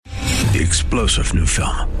the explosive new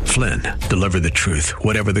film, Flynn, Deliver the Truth,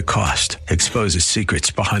 Whatever the Cost, exposes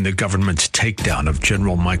secrets behind the government's takedown of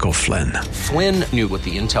General Michael Flynn. Flynn knew what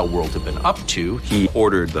the intel world had been up to. He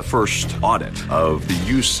ordered the first audit of the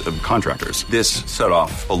use of contractors. This set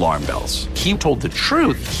off alarm bells. He told the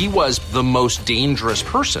truth. He was the most dangerous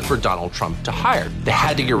person for Donald Trump to hire. They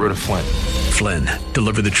had to get rid of Flynn. Flynn,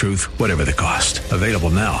 Deliver the Truth, Whatever the Cost. Available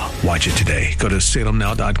now. Watch it today. Go to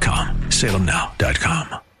salemnow.com.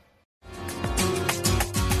 salemnow.com.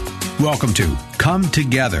 Welcome to Come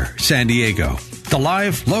Together San Diego, the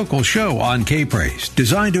live local show on K-Praise,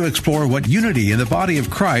 designed to explore what unity in the body of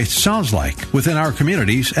Christ sounds like within our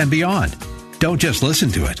communities and beyond. Don't just listen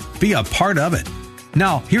to it, be a part of it.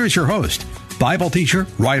 Now, here's your host, Bible teacher,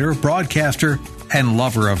 writer, broadcaster, and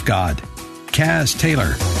lover of God, Kaz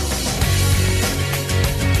Taylor.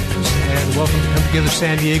 And welcome to Come Together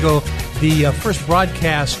San Diego, the first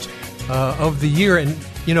broadcast of the year. And,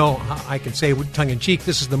 you know, I can say with tongue-in-cheek,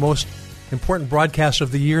 this is the most important broadcast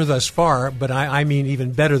of the year thus far, but I mean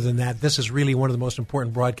even better than that. This is really one of the most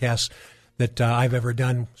important broadcasts that I've ever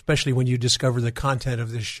done, especially when you discover the content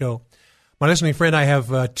of this show. My listening friend, I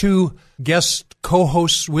have two guest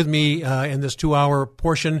co-hosts with me in this 2-hour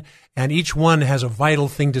portion, and each one has a vital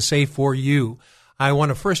thing to say for you. I want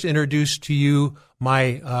to first introduce to you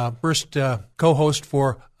my first co-host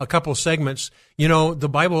for a couple segments. You know, the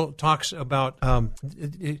Bible talks about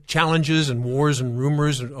challenges and wars and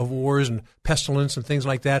rumors of wars and pestilence and things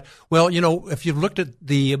like that. Well, you know, if you've looked at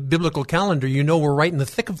the biblical calendar, you know we're right in the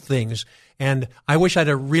thick of things. And I wish I'd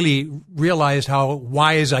have really realized how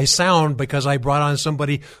wise I sound because I brought on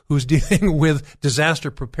somebody who's dealing with disaster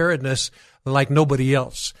preparedness like nobody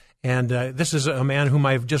else. And this is a man whom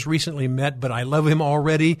I've just recently met, but I love him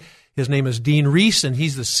already. His name is Dean Reese, and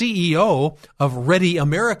he's the CEO of Ready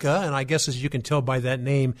America. And I guess as you can tell by that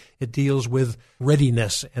name, it deals with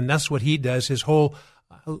readiness. And that's what he does. His whole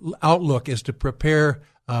outlook is to prepare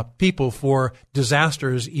people for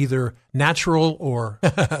disasters, either natural or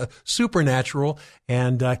supernatural.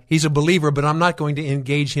 And he's a believer, but I'm not going to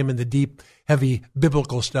engage him in the deep, heavy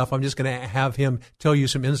biblical stuff. I'm just going to have him tell you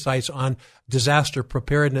some insights on disaster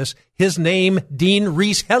preparedness. His name, Dean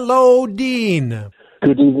Reese. Hello, Dean.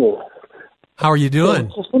 Good evening. How are you doing?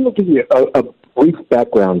 So, just want to give you a brief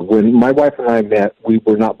background. When my wife and I met, we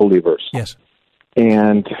were not believers. Yes.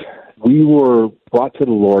 And we were brought to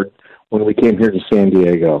the Lord when we came here to San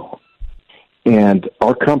Diego. And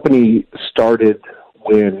our company started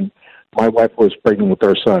when my wife was pregnant with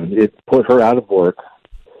our son. It put her out of work.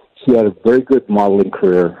 She had a very good modeling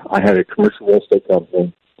career. I had a commercial real estate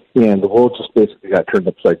company. And the world just basically got turned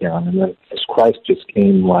upside down. And then Christ just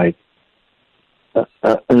came like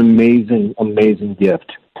an amazing, amazing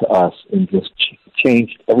gift to us and just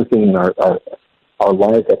changed everything in our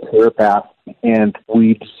lives, our career path. And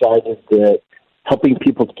we decided that helping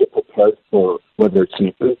people to get prepared for whether it's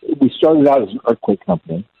we started out as an earthquake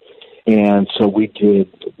company. And so we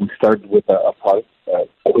started with a product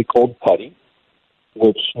that we called Putty,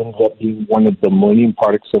 which ended up being one of the millennium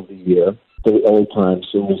products of the year for the early times.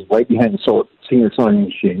 It was right behind the senior sewing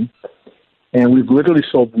machine. And we've literally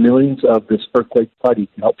sold millions of this earthquake putty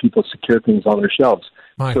to help people secure things on their shelves.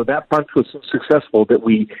 Right. So that product was so successful that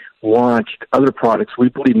we launched other products. We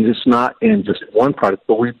believe it's not in just one product,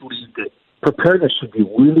 but we believe that preparedness should be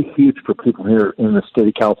really huge for people here in the state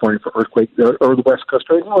of California for earthquakes or the West Coast,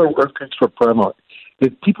 or earthquakes for prevalent.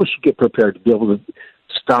 That people should get prepared to be able to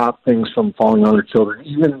stop things from falling on their children.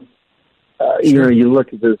 Even, you know, you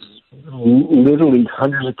look at this, literally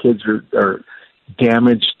hundreds of kids are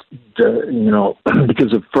damaged, you know,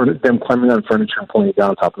 because of them climbing on furniture and pulling it down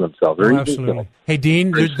on top of themselves. Absolutely. Hey,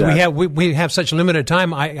 Dean, we have such limited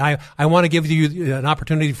time. I want to give you an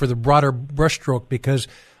opportunity for the broader brushstroke because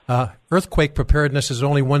earthquake preparedness is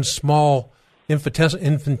only one small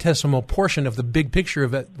infinitesimal portion of the big picture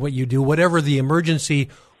of what you do. Whatever the emergency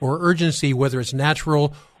or urgency, whether it's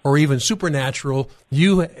natural or even supernatural,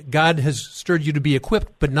 God has stirred you to be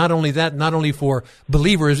equipped. But not only that, not only for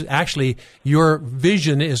believers, actually, your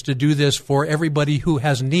vision is to do this for everybody who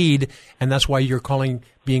has need, and that's why you're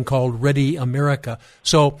being called Ready America.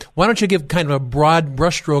 So why don't you give kind of a broad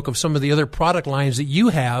brushstroke of some of the other product lines that you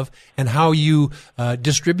have and how you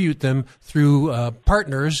distribute them through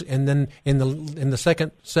partners, and then in the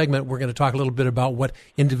second segment, we're going to talk a little bit about what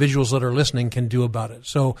individuals that are listening can do about it.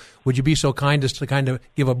 So would you be so kind as to kind of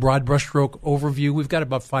give a broad brushstroke overview? We've got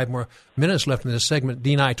about 5 more minutes left in this segment.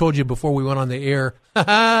 Dean, I told you before we went on the air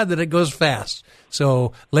that it goes fast.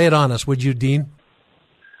 So lay it on us, would you, Dean?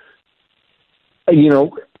 You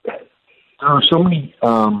know, there are so many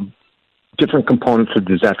different components of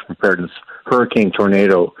disaster preparedness: hurricane,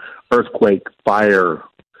 tornado, earthquake, fire,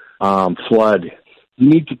 flood. You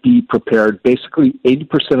need to be prepared. Basically,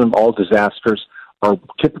 80% of all disasters are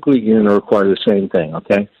typically going to require the same thing,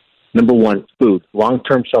 okay? Number one, food,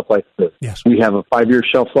 long-term shelf life food. Yes. We have a 5-year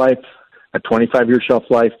shelf life, a 25-year shelf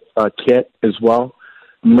life kit as well.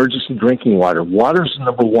 Emergency drinking water. Water is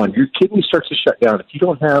number one. Your kidney starts to shut down. If you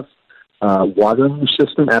don't have water in your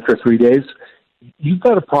system after 3 days, you've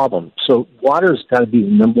got a problem. So water has got to be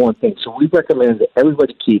the number one thing. So we recommend that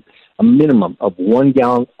everybody keep a minimum of 1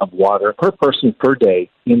 gallon of water per person per day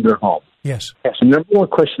in their home. Yes. So the number one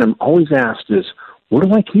question I'm always asked is, where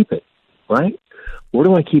do I keep it, right? Where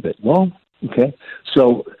do I keep it? Well, okay.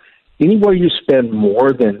 So anywhere you spend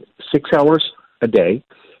more than 6 hours a day,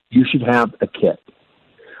 you should have a kit,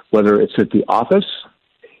 whether it's at the office,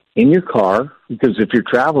 in your car, because if you're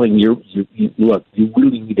traveling, you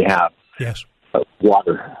really need to have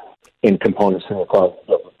water and components in the car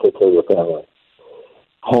that will take care of your family.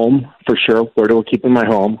 Home, for sure. Where do I keep in my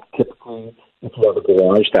home? Typically, if you have a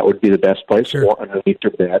garage, that would be the best place, or underneath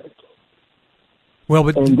your bed. Well,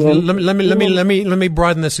 but let me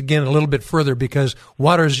broaden this again a little bit further, because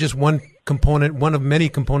water is just one component, one of many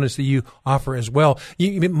components that you offer as well.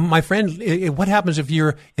 My friend, what happens if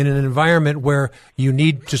you're in an environment where you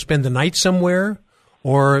need to spend the night somewhere,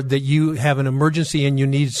 or that you have an emergency and you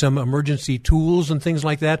need some emergency tools and things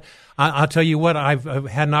like that? I'll tell you what, I've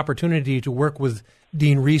had an opportunity to work with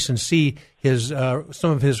Dean Reese and see his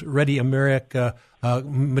some of his Ready America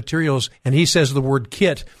materials, and he says the word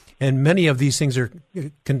kit. And many of these things are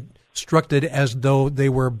constructed as though they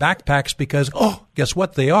were backpacks because, guess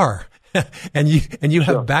what? They are. and you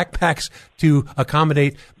have backpacks to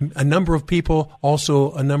accommodate a number of people,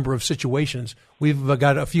 also a number of situations. We've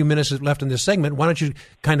got a few minutes left in this segment. Why don't you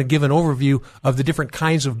kind of give an overview of the different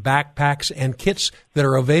kinds of backpacks and kits that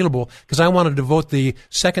are available? Because I want to devote the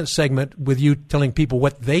second segment with you telling people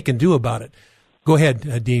what they can do about it. Go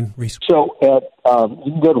ahead, Dean Reese. So you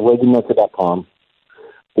can go to ReadyAmerica.com.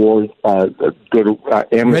 Or go to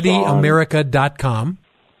Amazon. ReadyAmerica.com.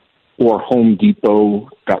 Or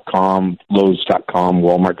HomeDepot.com, Lowe's.com,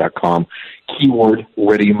 Walmart.com. Keyword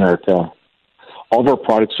Ready America. All of our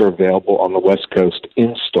products are available on the West Coast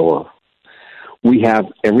in store. We have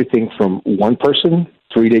everything from 1-person,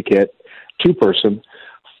 3-day kit, 2-person,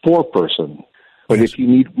 4-person. But if you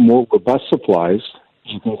need more robust supplies,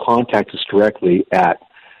 you can contact us directly at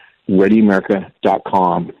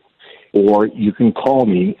ReadyAmerica.com. Or you can call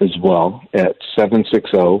me as well at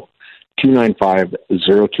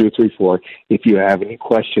 760-295-0234 if you have any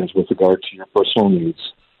questions with regard to your personal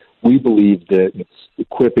needs. We believe that it's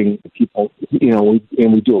equipping people, and we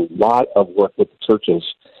do a lot of work with the churches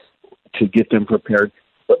to get them prepared,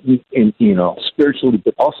 but spiritually,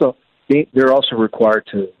 but also they're also required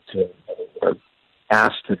to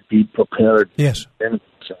asked to be prepared. Yes. And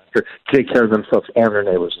to take care of themselves and their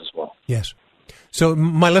neighbors as well. Yes. So,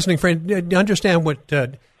 my listening friend, understand what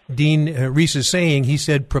Dean Reese is saying. He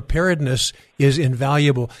said preparedness is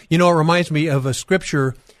invaluable. It reminds me of a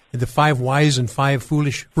scripture, the 5 wise and 5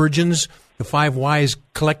 foolish virgins. The 5 wise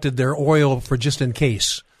collected their oil for just in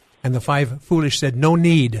case, and the 5 foolish said, no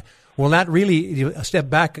need. Well, that really, step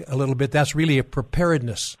back a little bit, that's really a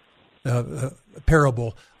preparedness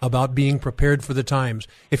parable about being prepared for the times.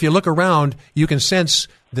 If you look around, you can sense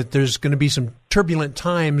that there's going to be some turbulent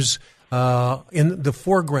times in the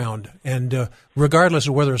foreground, and regardless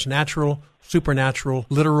of whether it's natural, supernatural,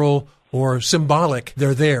 literal, or symbolic,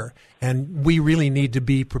 they're there. And we really need to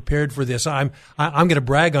be prepared for this. I'm going to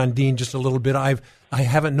brag on Dean just a little bit. I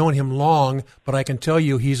haven't known him long, but I can tell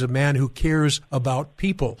you he's a man who cares about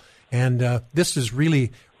people. And this is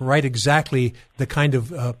really right exactly the kind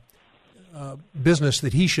of business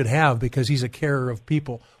that he should have, because he's a carer of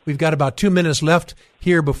people. We've got about 2 minutes left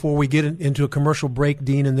here before we get into a commercial break,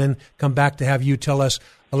 Dean, and then come back to have you tell us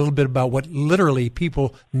a little bit about what literally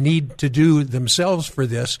people need to do themselves for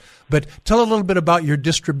this. But tell a little bit about your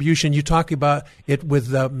distribution. You talk about it with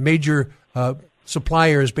major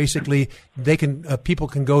suppliers. Basically, they can people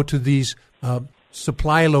can go to these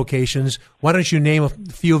supply locations. Why don't you name a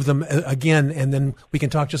few of them again, and then we can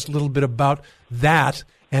talk just a little bit about that.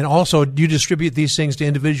 And also, do you distribute these things to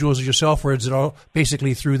individuals yourself, or is it all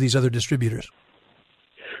basically through these other distributors?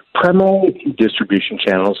 Primarily through distribution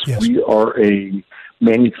channels. Yes. We are a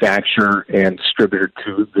manufacturer and distributor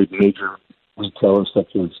to the major retailers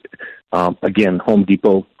such as, again, Home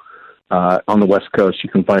Depot on the West Coast. You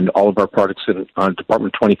can find all of our products on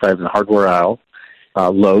Department 25 in the hardware aisle.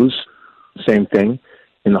 Lowe's, same thing,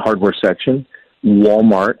 in the hardware section.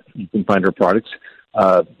 Walmart, you can find our products.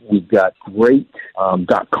 We've got great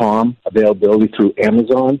 .com availability through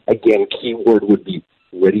Amazon. Again, keyword would be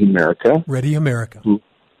Ready America. Ready America. Look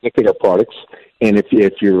at our products. And if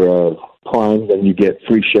you're Prime, then you get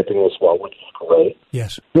free shipping as well, which is great.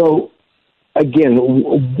 Yes. So, again,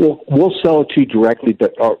 we'll sell it to you directly,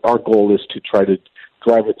 but our goal is to try to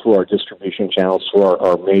drive it through our distribution channels to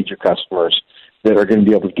our major customers that are going to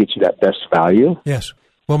be able to get you that best value. Yes.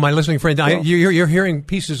 Well, my listening friend, you're hearing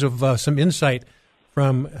pieces of some insight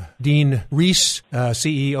from Dean Reese,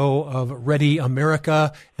 CEO of Ready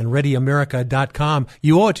America and ReadyAmerica.com.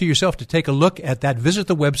 You owe it to yourself to take a look at that. Visit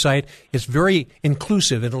the website. It's very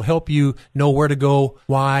inclusive. It'll help you know where to go,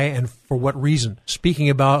 why, and for what reason. Speaking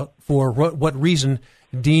about for what reason,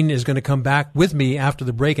 Dean is going to come back with me after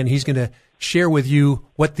the break, and he's going to share with you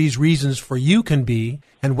what these reasons for you can be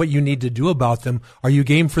and what you need to do about them. Are you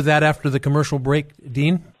game for that after the commercial break,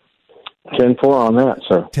 Dean? 10-4 on that,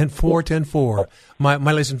 sir. 10-4. My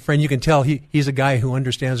listening friend, you can tell he's a guy who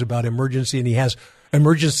understands about emergency, and he has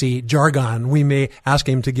emergency jargon. We may ask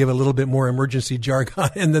him to give a little bit more emergency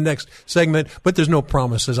jargon in the next segment, but there's no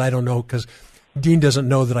promises. I don't know, because Dean doesn't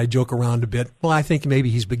know that I joke around a bit. Well, I think maybe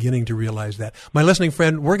he's beginning to realize that. My listening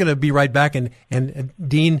friend, we're going to be right back, and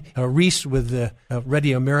Dean Reese with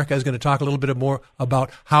Ready America is going to talk a little bit more about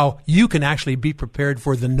how you can actually be prepared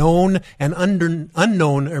for the known and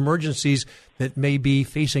unknown emergencies that may be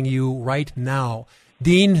facing you right now.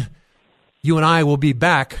 Dean, you and I will be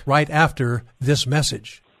back right after this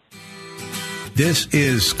message. This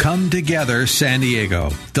is Come Together San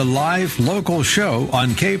Diego, the live local show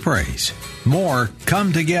on K-Praise. More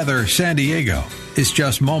Come Together San Diego is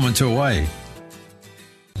just moments away.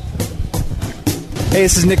 Hey,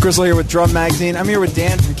 this is Nick Grizzle here with Drum Magazine. I'm here with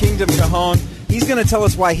Dan from Kingdom Cajon. He's going to tell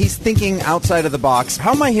us why he's thinking outside of the box.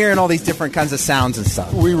 How am I hearing all these different kinds of sounds and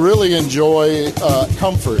stuff? We really enjoy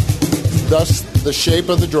comfort, thus the shape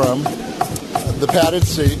of the drum, the padded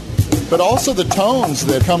seat, but also the tones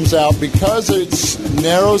that comes out. Because it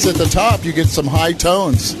narrows at the top, you get some high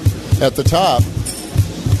tones at the top.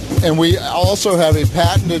 And we also have a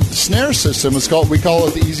patented snare system. We call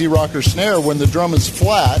it the Easy Rocker snare. When the drum is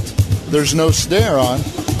flat, there's no snare on,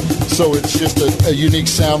 so it's just a unique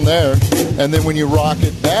sound there. And then when you rock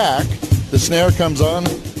it back, the snare comes on,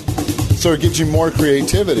 so it gives you more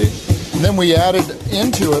creativity. And then we added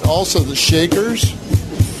into it also the shakers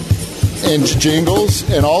and jingles,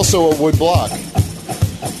 and also a wood block.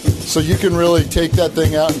 So you can really take that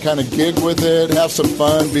thing out and kind of gig with it, have some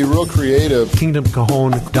fun, be real creative.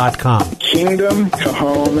 KingdomCajon.com.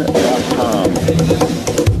 KingdomCajon.com.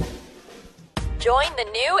 Join the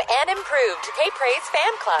new and improved K-Praise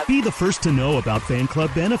Fan Club. Be the first to know about fan club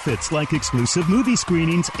benefits like exclusive movie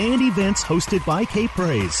screenings and events hosted by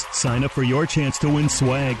K-Praise. Sign up for your chance to win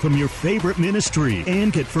swag from your favorite ministry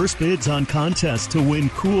and get first bids on contests to win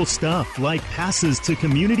cool stuff like passes to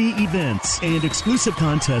community events and exclusive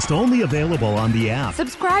contests only available on the app.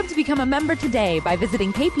 Subscribe to become a member today by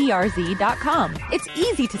visiting kprz.com. It's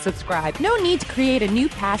easy to subscribe. No need to create a new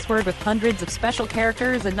password with hundreds of special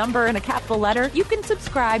characters, a number, and a capital letter. You can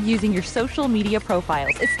subscribe using your social media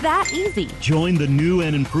profiles. It's that easy. Join the new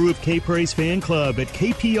and improved K-Praise fan club at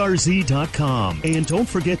kprz.com. And don't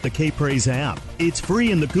forget the K-Praise app. It's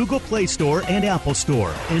free in the Google Play Store and Apple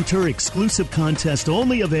Store. Enter exclusive contest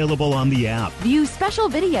only available on the app. View special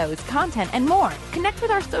videos, content, and more. Connect with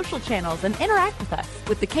our social channels and interact with us.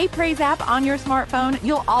 With the K-Praise app on your smartphone,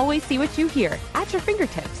 you'll always see what you hear at your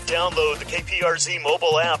fingertips. Download the KPRZ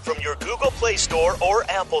mobile app from your Google Play Store or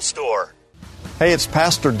Apple Store. Hey, it's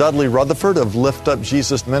Pastor Dudley Rutherford of Lift Up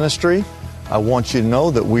Jesus Ministry. I want you to know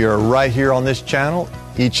that we are right here on this channel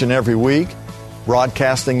each and every week,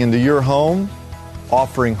 broadcasting into your home,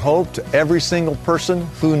 offering hope to every single person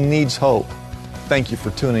who needs hope. Thank you for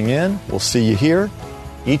tuning in. We'll see you here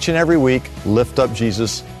each and every week,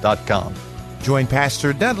 liftupjesus.com. Join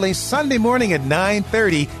Pastor Dudley Sunday morning at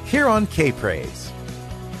 9:30 here on K-Praise.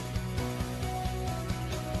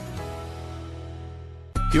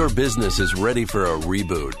 Your business is ready for a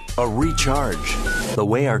reboot, a recharge. The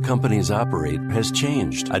way our companies operate has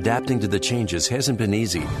changed. Adapting to the changes hasn't been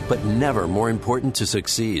easy, but never more important to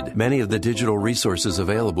succeed. Many of the digital resources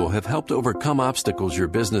available have helped overcome obstacles your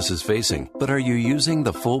business is facing. But are you using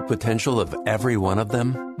the full potential of every one of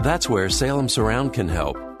them? That's where Salem Surround can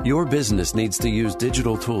help. Your business needs to use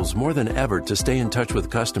digital tools more than ever to stay in touch with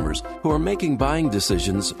customers who are making buying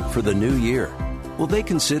decisions for the new year. Will they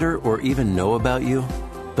consider or even know about you?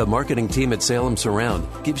 The marketing team at Salem Surround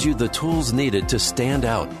gives you the tools needed to stand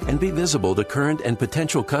out and be visible to current and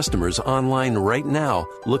potential customers online right now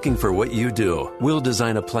looking for what you do. We'll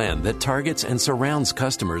design a plan that targets and surrounds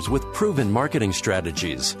customers with proven marketing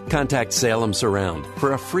strategies. Contact Salem Surround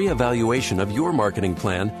for a free evaluation of your marketing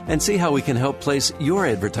plan and see how we can help place your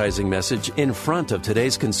advertising message in front of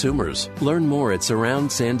today's consumers. Learn more at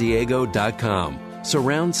surroundsandiego.com.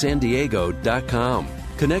 surroundsandiego.com.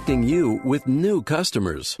 Connecting you with new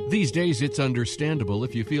customers. These days, it's understandable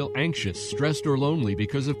if you feel anxious, stressed, or lonely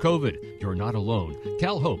because of COVID. You're not alone.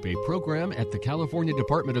 CalHope, a program at the California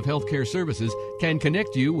Department of Healthcare Services, can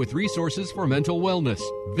connect you with resources for mental wellness.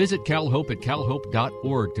 Visit CalHope at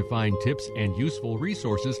calhope.org to find tips and useful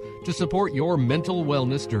resources to support your mental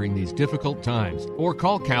wellness during these difficult times. Or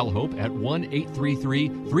call CalHope at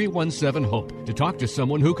 1-833-317-HOPE to talk to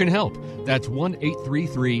someone who can help. That's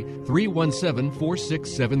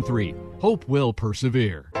 1-833-317-4673. Hope will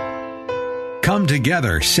persevere. Come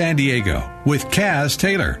Together San Diego with Kaz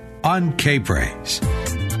Taylor on K-Praise.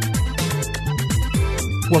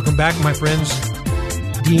 Welcome back, my friends.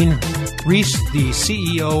 Dean Reese, the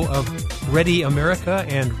CEO of Ready America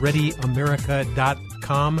and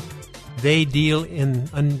ReadyAmerica.com. They deal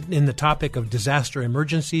in the topic of disaster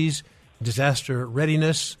emergencies, disaster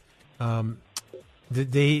readiness.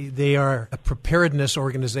 They are a preparedness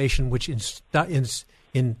organization which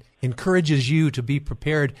encourages you to be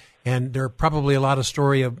prepared. And there are probably a lot of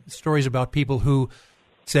stories about people who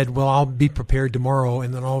said, well, I'll be prepared tomorrow.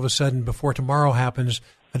 And then all of a sudden, before tomorrow happens,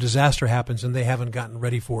 a disaster happens and they haven't gotten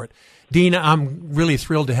ready for it. Dean, I'm really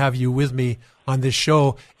thrilled to have you with me on this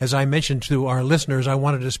show. As I mentioned to our listeners, I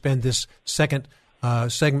wanted to spend this second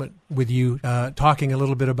segment with you talking a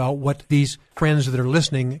little bit about what these friends that are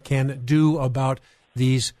listening can do about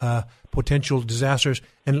these potential disasters.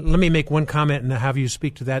 And let me make one comment and have you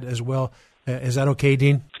speak to that as well. Is that okay,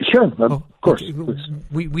 Dean? Sure, of course.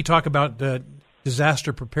 We talk about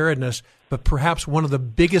disaster preparedness, but perhaps one of the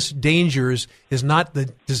biggest dangers is not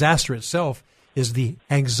the disaster itself, is the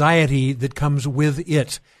anxiety that comes with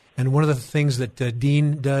it. And one of the things that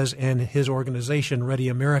Dean does and his organization, Ready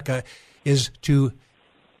America, is to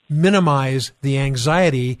minimize the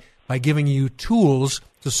anxiety by giving you tools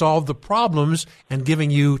to solve the problems and giving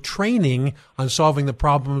you training on solving the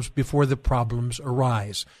problems before the problems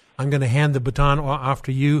arise. I'm going to hand the baton off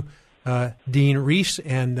to you, Dean Reese,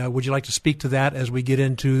 and would you like to speak to that as we get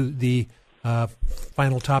into the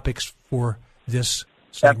final topics for this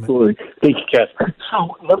segment? Absolutely. Thank you, Cass.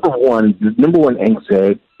 So, the number one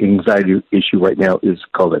anxiety issue right now is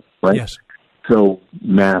COVID, right? Yes. So,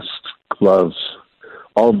 masks, gloves,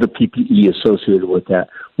 all of the PPE associated with that.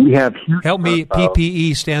 We have huge. Help me.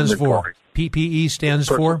 PPE stands for. PPE stands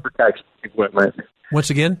for protection equipment. Once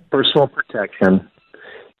again, personal protection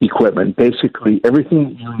equipment. Basically,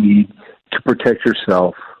 everything you need to protect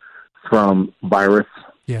yourself from virus.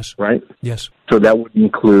 Yes. Right. Yes. So that would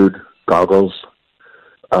include goggles,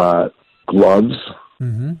 gloves.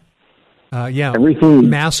 Mm-hmm. Yeah. Everything.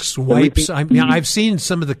 Masks, wipes. I've seen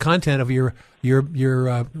some of the content of your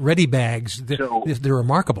Ready bags. They're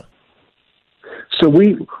remarkable. So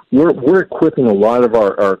we're equipping a lot of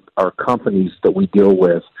our companies that we deal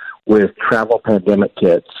with travel pandemic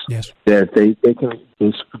kits. Yes. That they can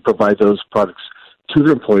provide those products to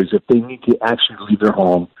their employees if they need to actually leave their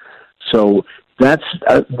home. So that's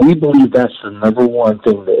we believe that's the number one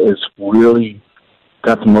thing that is really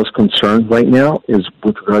got the most concern right now is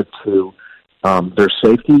with regard to their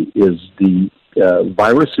safety is the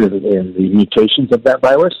virus and the mutations of that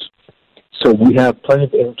virus. So we have plenty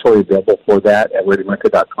of inventory available for that at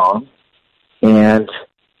ReadyAmerica.com. And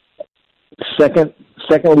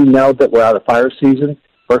secondly, now that we're out of fire season,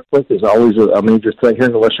 earthquake is always a major threat here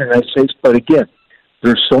in the western United States. But again,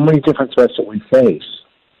 there's so many different threats that we face.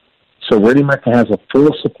 So Ready America has a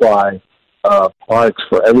full supply of products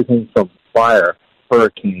for everything from fire,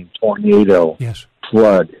 hurricane, tornado,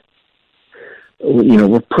 flood.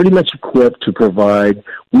 We're pretty much equipped to provide.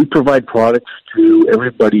 We provide products to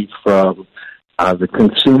everybody from the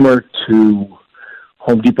consumer to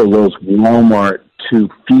Home Depot, Lowe's, Walmart to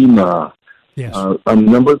FEMA. Yes. A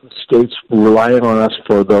number of the states relying on us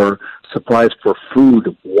for their supplies for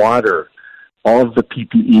food, water, all of the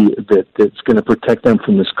PPE that's going to protect them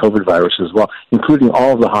from this COVID virus as well, including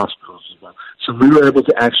all of the hospitals as well. So we were able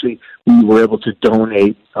to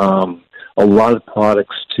donate a lot of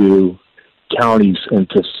products to counties and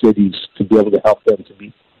to cities to be able to help them to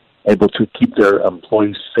be able to keep their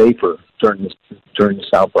employees safer during this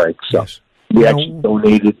outbreak. So we actually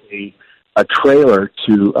donated a trailer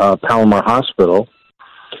to Palomar Hospital,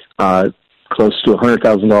 close to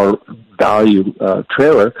 $100,000 value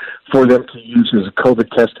trailer for them to use as a COVID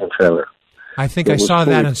testing trailer. I think I saw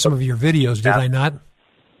that in some of your videos, did I not?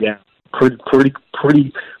 Yeah, pretty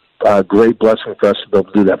great blessing for us to be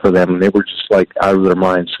able to do that for them, and they were just like out of their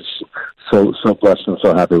minds, just so blessed and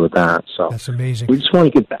so happy with that. So that's amazing. We just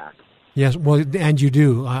want to get back. Yes, well, and you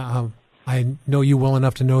do. I know you well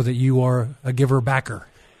enough to know that you are a giver-backer.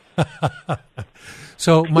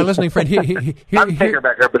 So, my listening friend, here I'm a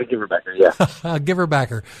taker-backer, but a giver-backer, yeah. A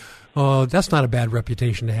giver-backer. Oh, that's not a bad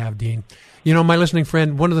reputation to have, Dean. You know, my listening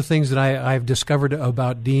friend, one of the things that I've discovered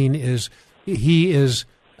about Dean is he is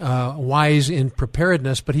wise in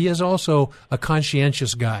preparedness, but he is also a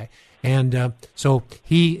conscientious guy. And so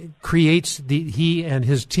he and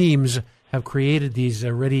his teams have created these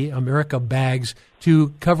Ready America bags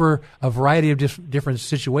to cover a variety of different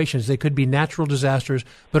situations. They could be natural disasters,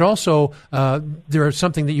 but also they're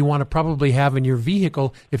something that you want to probably have in your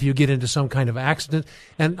vehicle if you get into some kind of accident.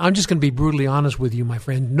 And I'm just going to be brutally honest with you, my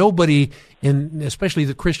friend. Nobody, especially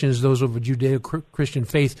the Christians, those of a Judeo-Christian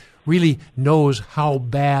faith, really knows how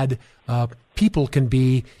bad people can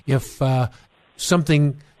be if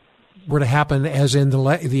something were to happen, as in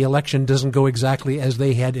the election doesn't go exactly as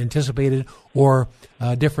they had anticipated, or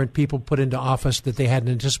different people put into office that they hadn't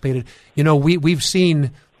anticipated. You know, we've seen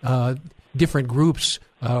different groups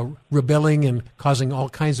rebelling and causing all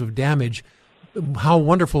kinds of damage. How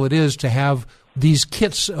wonderful it is to have these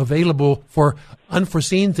kits available for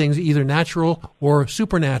unforeseen things, either natural or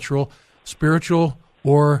supernatural, spiritual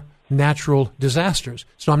or natural disasters.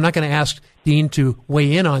 So I'm not going to ask Dean to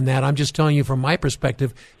weigh in on that. I'm just telling you from my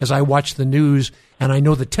perspective, as I watch the news and I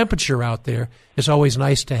know the temperature out there, it's always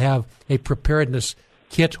nice to have a preparedness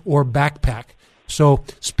kit or backpack. So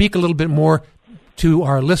speak a little bit more to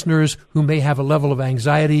our listeners who may have a level of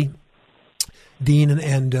anxiety, Dean,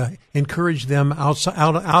 and encourage them out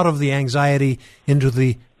of the anxiety into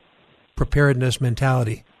the preparedness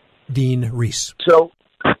mentality. Dean Reese. So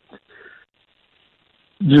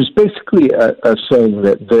there's basically a saying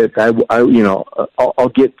that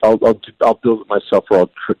I'll build it myself, or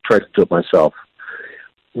I'll try to do it myself.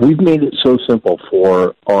 We've made it so simple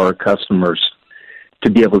for our customers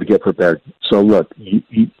to be able to get prepared. So look,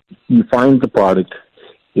 you find the product.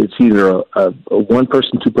 It's either a one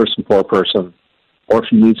person, two person, four person, or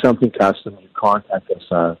if you need something custom, you contact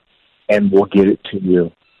us and we'll get it to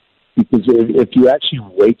you. Because if you actually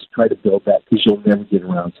wait to try to build that, because you'll never get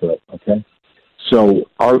around to it. Okay. So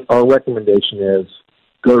our recommendation is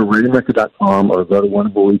go to ReadyAmerica.com or go to one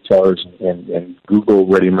of our retailers and Google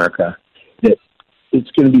Ready America. That it's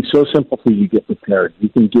going to be so simple for you to get prepared. You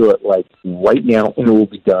can do it like right now, and it will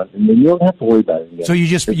be done, and then you don't have to worry about it again. So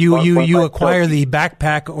you acquire the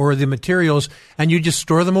backpack or the materials, and you just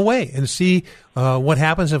store them away and see what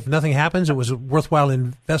happens. If nothing happens, it was a worthwhile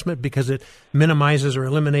investment because it minimizes or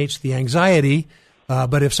eliminates the anxiety.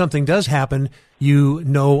 But if something does happen, you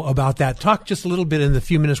know about that. Talk just a little bit in the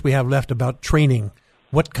few minutes we have left about training.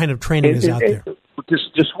 What kind of training is out there?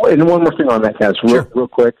 Just and one more thing on that, Kaz, real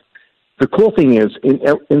quick. The cool thing is,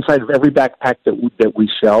 inside of every backpack that we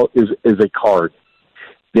sell is a card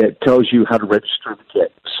that tells you how to register the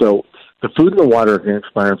kit. So the food and the water are going to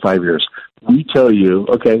expire in 5 years. We tell you,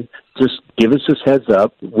 okay, just give us this heads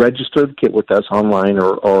up, register the kit with us online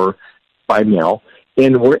or by mail,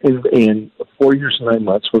 and we're in 4 years and 9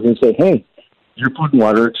 months, we're going to say, hey, your food and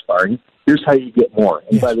water are expiring. Here's how you get more.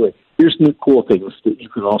 And by the way, here's new cool things that you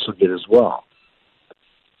can also get as well.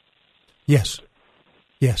 Yes.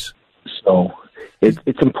 So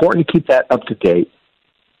it's important to keep that up to date.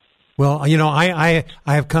 Well, you know, I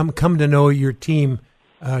have come to know your team.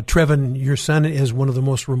 Trevin, your son, is one of the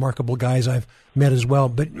most remarkable guys I've met as well.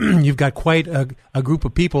 But you've got quite a group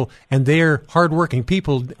of people, and they're hardworking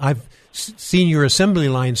people. I've seen your assembly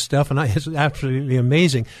line stuff, and it's absolutely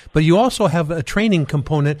amazing. But you also have a training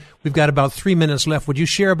component. We've got about 3 minutes left. Would you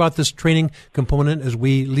share about this training component as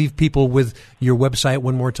we leave people with your website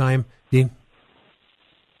one more time, Dean?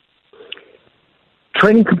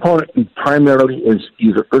 Training component primarily is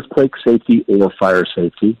either earthquake safety or fire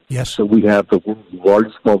safety. Yes. So we have the world's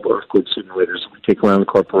largest mobile earthquake simulators we take around the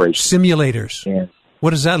corporation. Simulators. And what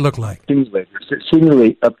does that look like? Simulators that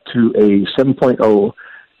simulate up to a 7.0 or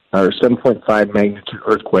 7.5 magnitude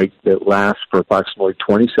earthquake that lasts for approximately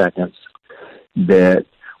 20 seconds. That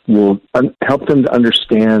will help them to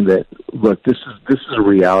understand that, look, this is a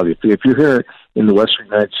reality. If you're here in the Western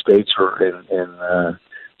United States or in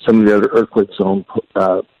some of the other earthquake zone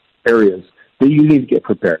areas, that you need to get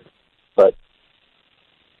prepared. But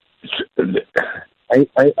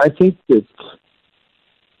I think that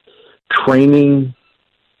training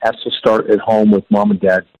has to start at home with mom and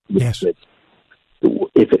dad. Yes. If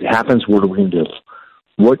it happens, what are we going to do?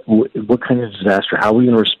 what kind of disaster, how are we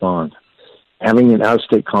going to respond? Having an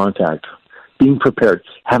out-of-state contact, being prepared,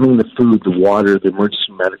 having the food, the water, the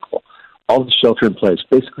emergency medical, all the shelter in place.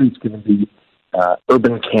 Basically, it's going to be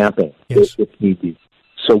urban camping if need be.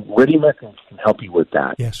 So Ready America can help you with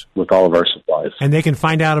that, with all of our supplies. And they can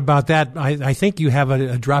find out about that. I think you have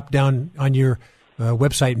a drop-down on your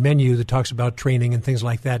website menu that talks about training and things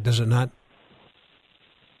like that, does it not?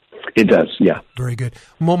 It does, yeah. Very good.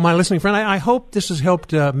 Well, my listening friend, I hope this has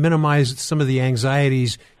helped minimize some of the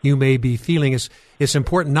anxieties you may be feeling. It's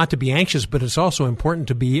important not to be anxious, but it's also important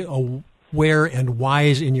to be aware and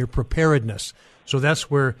wise in your preparedness. So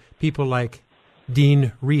that's where people like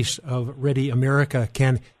Dean Reese of Ready America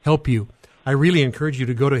can help you. I really encourage you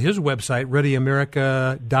to go to his website,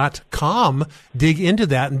 readyamerica.com, dig into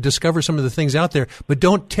that and discover some of the things out there. But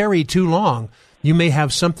don't tarry too long. You may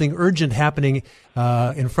have something urgent happening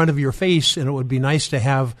in front of your face, and it would be nice to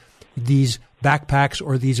have these backpacks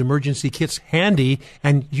or these emergency kits handy,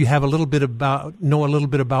 and you have know a little bit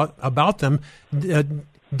about them.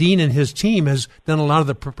 Dean and his team has done a lot of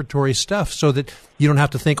the preparatory stuff so that you don't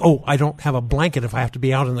have to think, oh, I don't have a blanket if I have to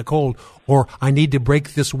be out in the cold, or I need to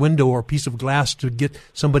break this window or piece of glass to get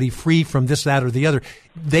somebody free from this, that, or the other.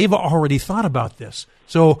 They've already thought about this.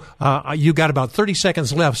 So you got about 30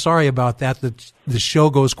 seconds left. Sorry about that. The show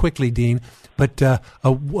goes quickly, Dean. But a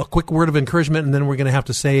quick word of encouragement, and then we're going to have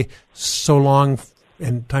to say so long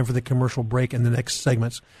and time for the commercial break in the next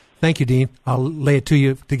segments. Thank you, Dean. I'll lay it to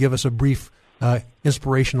you to give us a brief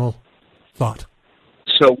inspirational thought.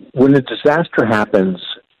 So when a disaster happens,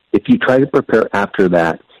 if you try to prepare after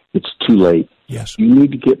that, it's too late. Yes. You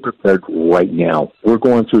need to get prepared right now. We're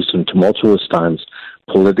going through some tumultuous times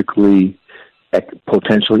politically,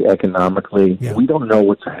 potentially economically. Yeah. We don't know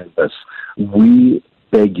what's ahead of us. We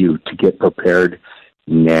beg you to get prepared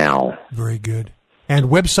now. Very good. And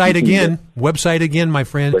website again, my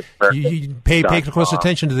friend. You pay close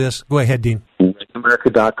attention to this. Go ahead, Dean.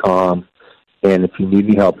 America.com. And if you need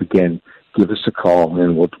any help, again, give us a call,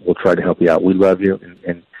 and we'll try to help you out. We love you,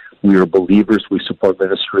 and we are believers. We support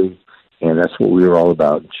ministry, and that's what we are all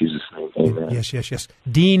about. In Jesus' name, amen. Yes.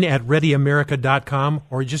 Dean at readyamerica.com,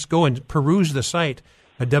 or just go and peruse the site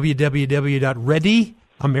at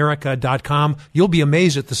www.readyamerica.com. You'll be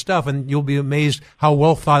amazed at the stuff, and you'll be amazed how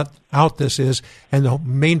well thought out this is. And the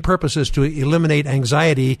main purpose is to eliminate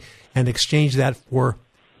anxiety and exchange that for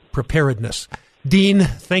preparedness. Dean,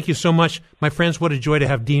 thank you so much. My friends, what a joy to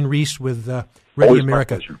have Dean Reese with Ready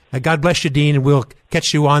America. God bless you, Dean, and we'll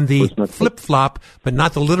catch you on the flip-flop, but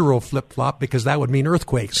not the literal flip-flop, because that would mean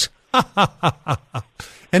earthquakes.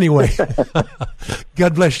 Anyway,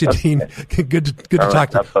 God bless you, Dean. Good to talk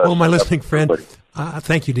to you. Oh, my listening friend,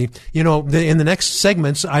 thank you, Dean. You know, in the next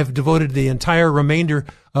segments, I've devoted the entire remainder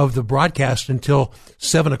of the broadcast until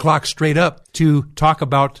 7 o'clock straight up to talk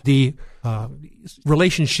about the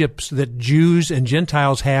relationships that Jews and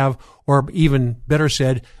Gentiles have, or even better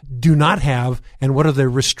said, do not have, and what are the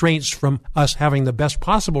restraints from us having the best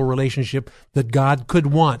possible relationship that God could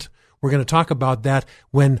want. We're going to talk about that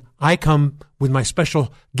when I come with my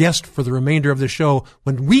special guest for the remainder of the show,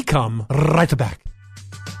 when we come right back.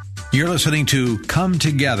 You're listening to Come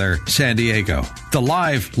Together San Diego, the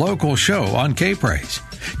live local show on K-Praise.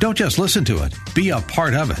 Don't just listen to it, be a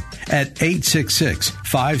part of it at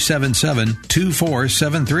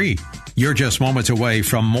 866-577-2473. You're just moments away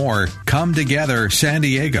from more Come Together San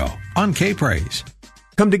Diego on K-Praise.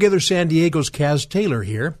 Come Together San Diego's Kaz Taylor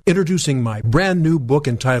here, introducing my brand new book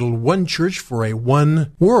entitled One Church for a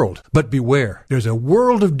One World. But beware, there's a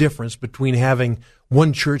world of difference between having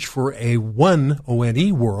one church for a one,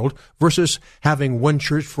 O-N-E, world versus having one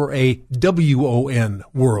church for a W-O-N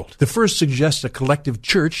world. The first suggests a collective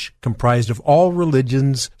church comprised of all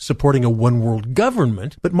religions supporting a one world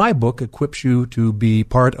government, but my book equips you to be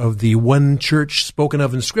part of the one church spoken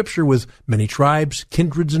of in Scripture with many tribes,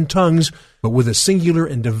 kindreds, and tongues, but with a singular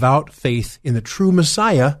and devout faith in the true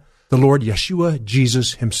Messiah, the Lord Yeshua,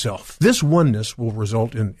 Jesus himself. This oneness will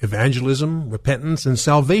result in evangelism, repentance, and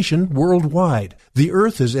salvation worldwide. The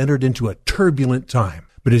earth has entered into a turbulent time.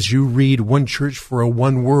 But as you read One Church for a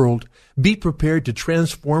One World, be prepared to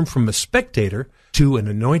transform from a spectator to an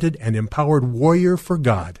anointed and empowered warrior for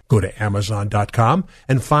God. Go to Amazon.com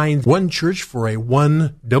and find One Church for a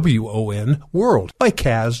One W-O-N World by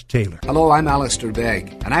Kaz Taylor. Hello, I'm Alistair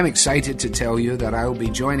Begg, and I'm excited to tell you that I will be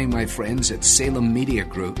joining my friends at Salem Media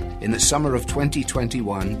Group in the summer of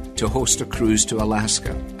 2021 to host a cruise to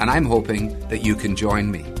Alaska, and I'm hoping that you can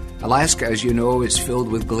join me. Alaska, as you know, is filled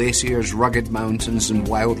with glaciers, rugged mountains, and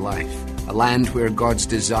wildlife, a land where God's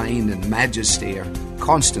design and majesty are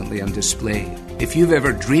constantly on display. If you've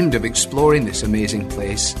ever dreamed of exploring this amazing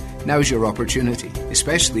place, Now's your opportunity,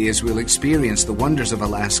 especially as we'll experience the wonders of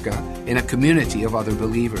Alaska in a community of other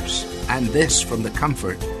believers, and this from the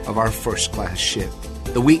comfort of our first-class ship.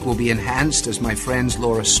 The week will be enhanced as my friends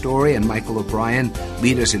Laura Story and Michael O'Brien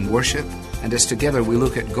lead us in worship, and as together we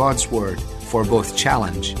look at God's Word for both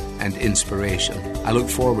challenge and inspiration. I look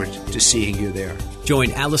forward to seeing you there.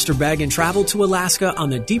 Join Alistair Begg and travel to Alaska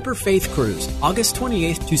on the Deeper Faith Cruise, August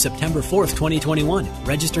 28th to September 4th, 2021.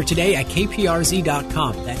 Register today at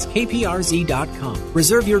kprz.com. That's kprz.com.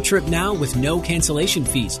 Reserve your trip now with no cancellation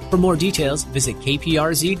fees. For more details, visit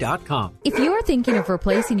kprz.com. If you're thinking of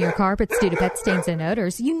replacing your carpets due to pet stains and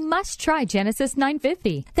odors, you must try Genesis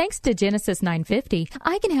 950. Thanks to Genesis 950,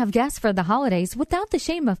 I can have guests for the holidays without the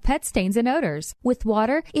shame of pet stains and odors. With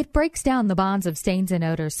water, it breaks down the bonds of stains and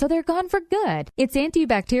odors, so they're gone for good. Its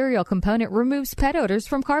antibacterial component removes pet odors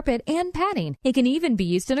from carpet and padding. It can even be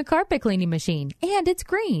used in a carpet cleaning machine. And it's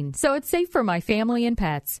green, so it's safe for my family and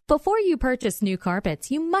pets. Before you purchase new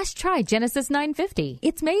carpets, you must try Genesis 950.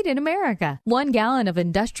 It's made in America. 1 gallon of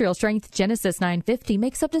industrial strength Genesis 950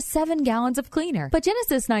 makes up to 7 gallons of cleaner. But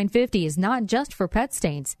Genesis 950 is not just for pet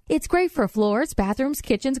stains. It's great for floors, bathrooms,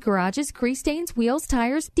 kitchens, garages, grease stains, wheels,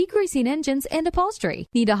 tires, degreasing engines, and upholstery.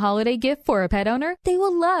 Need a holiday gift for a pet owner? They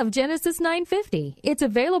will love Genesis 950. It's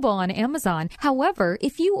available on Amazon. However,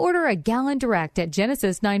 if you order a gallon direct at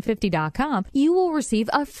Genesis950.com, you will receive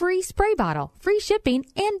a free spray bottle, free shipping,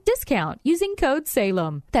 and discount using code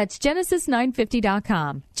SALEM. That's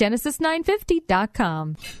Genesis950.com.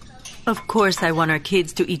 Genesis950.com. Of course, I want our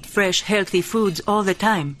kids to eat fresh, healthy foods all the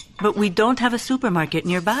time. But we don't have a supermarket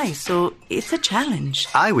nearby, so it's a challenge.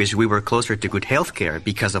 I wish we were closer to good health care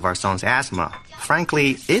because of our son's asthma.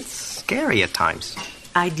 Frankly, it's scary at times.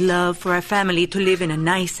 I'd love for our family to live in a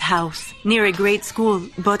nice house, near a great school,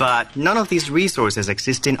 But none of these resources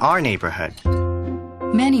exist in our neighborhood.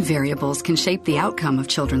 Many variables can shape the outcome of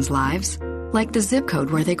children's lives, like the zip code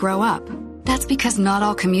where they grow up. That's because not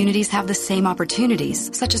all communities have the same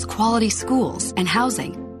opportunities, such as quality schools and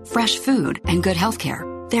housing, fresh food, and good health care.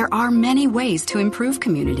 There are many ways to improve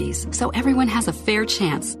communities, so everyone has a fair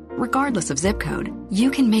chance. Regardless of zip code,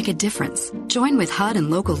 you can make a difference. Join with HUD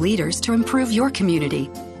and local leaders to improve your community.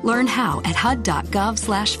 Learn how at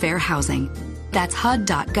HUD.gov/fairhousing. That's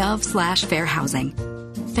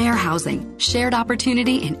HUD.gov/fairhousing. Fair housing, shared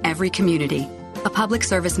opportunity in every community. A public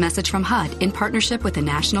service message from HUD in partnership with the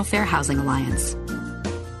National Fair Housing Alliance.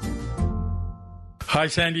 Hi,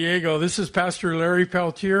 San Diego. This is Pastor Larry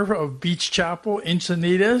Peltier of Beach Chapel,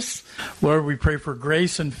 Encinitas. Lord, we pray for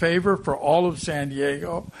grace and favor for all of San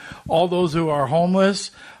Diego, all those who are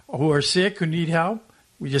homeless, who are sick, who need help.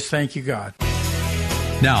 We just thank you, God.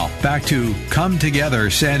 Now, back to Come Together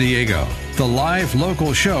San Diego, the live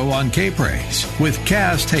local show on K-Praise with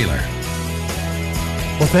Kaz Taylor.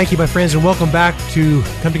 Well, thank you, my friends, and welcome back to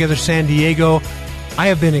Come Together San Diego. I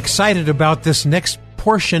have been excited about this next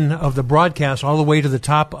portion of the broadcast all the way to the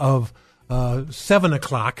top of 7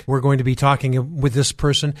 o'clock. We're going to be talking with this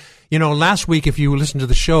person. You know, last week, if you listened to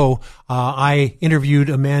the show, I interviewed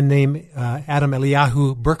a man named Adam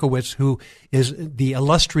Eliyahu Berkowitz, who is the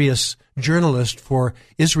illustrious journalist for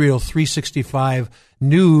Israel 365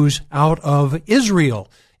 News out of Israel.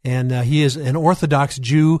 And he is an Orthodox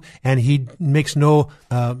Jew, and he makes no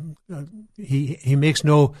he makes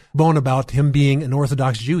no bone about him being an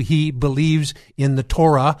Orthodox Jew. He believes in the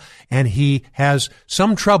Torah, and he has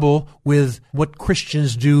some trouble with what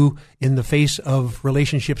Christians do in the face of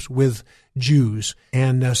relationships with Jews.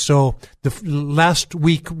 And so the last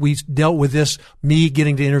week we dealt with this, me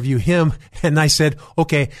getting to interview him, and I said,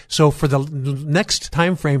 okay, so for the next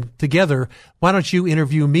time frame together, why don't you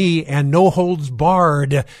interview me and no holds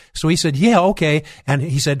barred? So he said, yeah, okay. And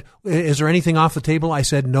he said, is there anything off the table? I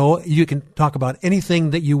said, no, you can talk about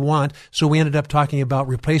anything that you want. So we ended up talking about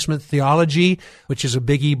replacement theology, which is a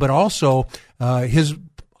biggie, but also his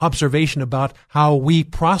observation about how we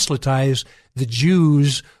proselytize the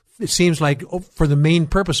Jews. It seems like for the main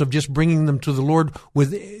purpose of just bringing them to the Lord,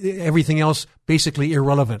 with everything else basically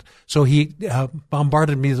irrelevant. So he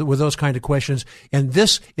bombarded me with those kind of questions. And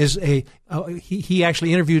this is he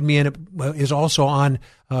actually interviewed me, and it is also on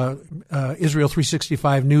Israel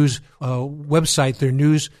 365 News website, their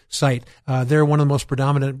news site. They're one of the most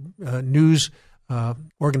predominant news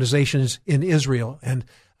organizations in Israel. And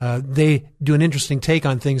they do an interesting take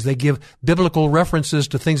on things. They give biblical references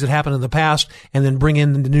to things that happened in the past and then bring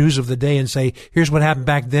in the news of the day and say, here's what happened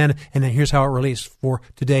back then, and then here's how it relates for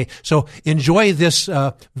today. So enjoy this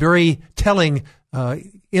very telling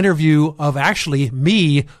interview of actually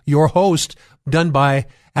me, your host, done by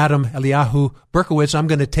Adam Eliyahu Berkowitz. I'm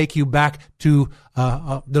going to take you back to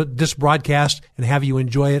this broadcast and have you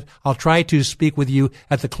enjoy it. I'll try to speak with you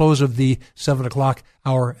at the close of the 7 o'clock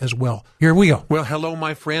hour as well. Here we go. Well, hello,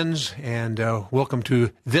 my friends, and welcome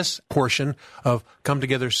to this portion of Come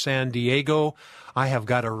Together San Diego. I have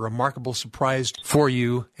got a remarkable surprise for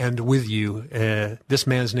you and with you. This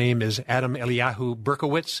man's name is Adam Eliyahu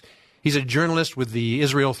Berkowitz. He's a journalist with the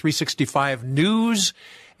Israel 365 News.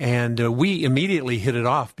 And we immediately hit it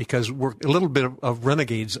off because we're a little bit of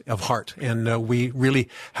renegades of heart. And we really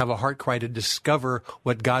have a heart cry to discover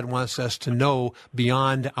what God wants us to know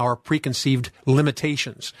beyond our preconceived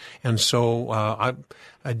limitations. And so I'm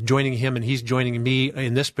joining him and he's joining me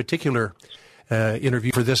in this particular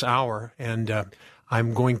interview for this hour. And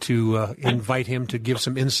I'm going to invite him to give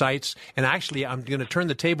some insights. And actually, I'm going to turn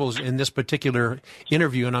the tables in this particular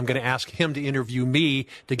interview, and I'm going to ask him to interview me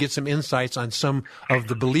to get some insights on some of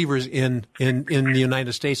the believers in the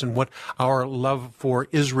United States and what our love for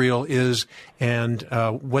Israel is and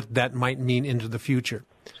what that might mean into the future.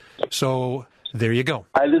 So there you go.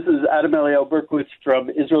 Hi, this is Adam Eliyahu Berkowitz from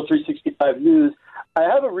Israel 365 News. I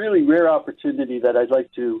have a really rare opportunity that I'd like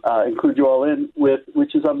to include you all in with,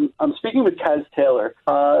 which is I'm speaking with Kaz Taylor.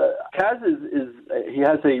 Kaz he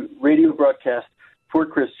has a radio broadcast for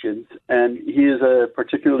Christians, and he is a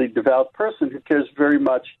particularly devout person who cares very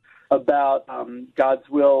much about God's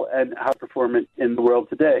will and how to perform it in the world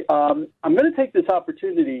today. I'm going to take this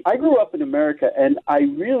opportunity. I grew up in America, and I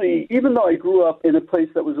really, even though I grew up in a place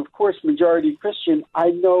that was, of course, majority Christian,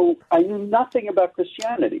 I knew nothing about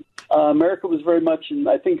Christianity. America was very much, and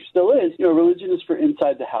I think still is, religion is for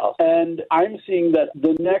inside the house. And I'm seeing that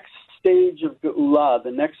the next stage of Geulah,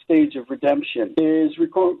 the next stage of redemption, is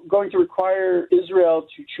going to require Israel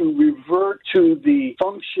to revert to the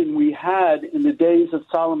function we had in the days of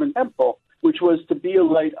Solomon's Temple, which was to be a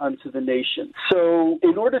light unto the nation. So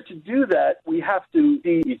in order to do that, we have to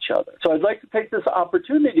see each other. So I'd like to take this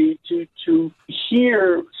opportunity to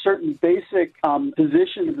hear certain basic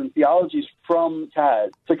positions and theologies from Kaz.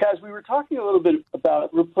 So Kaz, we were talking a little bit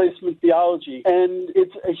about replacement theology, and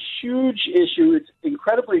it's a huge issue. It's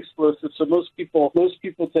incredibly explosive, so most people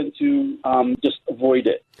tend to just avoid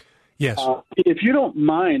it. Yes. If you don't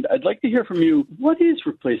mind, I'd like to hear from you. What is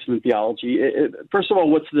replacement theology? First of all,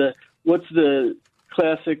 what's the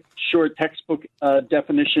classic short textbook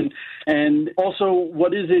definition, and also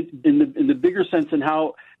what is it in the bigger sense, and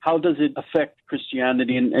how does it affect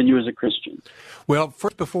Christianity and you as a Christian? Well,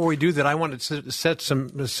 first, before we do that, I wanted to set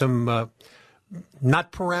some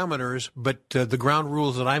not parameters, but the ground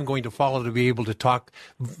rules that I'm going to follow to be able to talk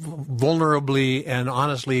vulnerably and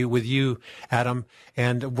honestly with you, Adam.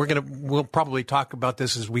 And we'll probably talk about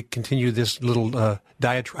this as we continue this little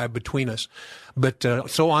diatribe between us. But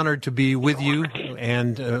so honored to be with you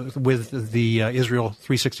and with the Israel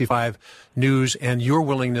 365 News and your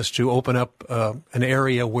willingness to open up an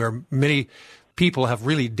area where many people have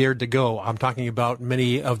really dared to go. I'm talking about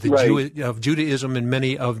many of the of Judaism and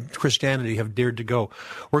many of Christianity have dared to go.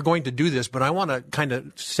 We're going to do this, but I want to kind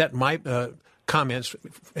of set my comments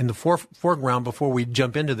in the foreground before we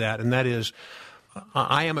jump into that, and that is,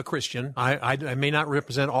 I am a Christian. I may not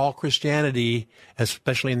represent all Christianity,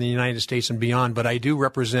 especially in the United States and beyond, but I do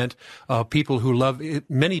represent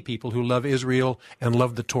many people who love Israel and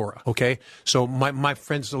love the Torah. Okay, so my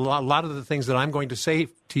friends, a lot of the things that I'm going to say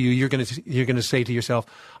to you, you're going to say to yourself,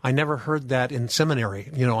 I never heard that in seminary.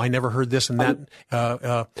 I never heard this and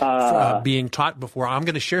that being taught before. I'm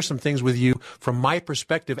going to share some things with you from my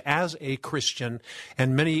perspective as a Christian,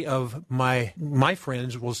 and many of my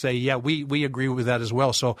friends will say, yeah, we agree with that as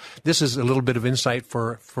well. So this is a little bit of insight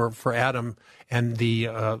for Adam and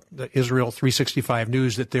the Israel 365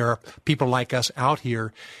 News, that there are people like us out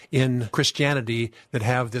here in Christianity that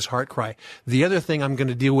have this heart cry. The other thing I'm going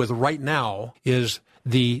to deal with right now is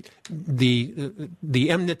the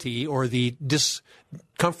enmity or the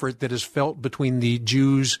discomfort that is felt between the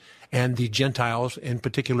Jews and the Gentiles, in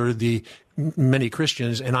particular the many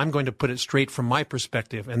Christians, and I'm going to put it straight from my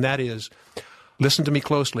perspective, and that is, listen to me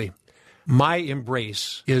closely. My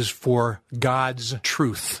embrace is for God's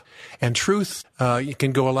truth. And truth, you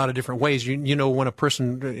can go a lot of different ways. You know, when a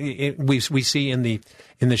person, we see in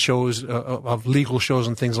the shows of legal shows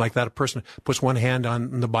and things like that, a person puts one hand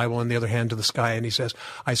on the Bible and the other hand to the sky, and he says,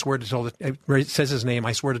 I swear to tell it says his name,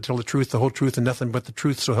 I swear to tell the truth, the whole truth, and nothing but the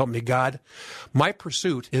truth, so help me God. My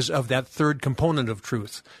pursuit is of that third component of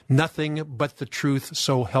truth, nothing but the truth,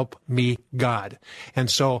 so help me God. And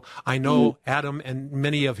so I know Adam and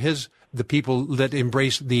many of the people that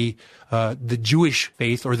embrace the Jewish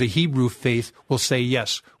faith or the Hebrew faith will say,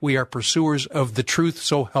 yes, we are pursuers of the truth,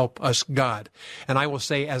 so help us God. And I will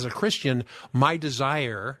say, as a Christian, my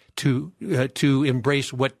desire to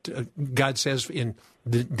embrace what God says in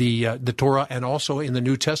the Torah and also in the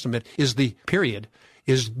New Testament is the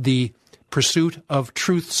pursuit of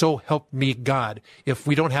truth, so help me God. If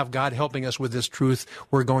we don't have God helping us with this truth,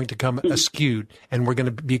 we're going to come askewed, and we're going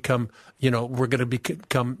to become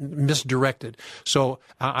misdirected. So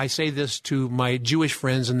I say this to my Jewish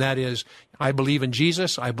friends, and that is, I believe in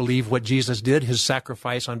Jesus. I believe what Jesus did, his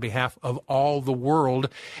sacrifice on behalf of all the world,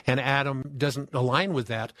 and Adam doesn't align with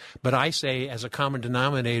that. But I say, as a common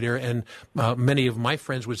denominator, and many of my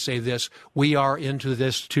friends would say this, we are into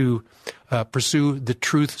this to pursue the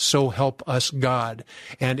truth, so help us God.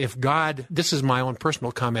 And if God, this is my own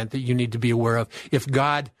personal comment that you need to be aware of, if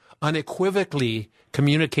God unequivocally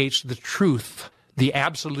communicates the truth, the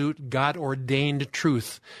absolute God-ordained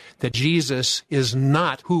truth that Jesus is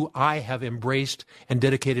not who I have embraced and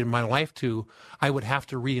dedicated my life to, I would have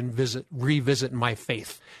to revisit my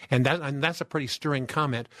faith. And that's a pretty stirring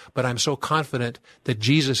comment, but I'm so confident that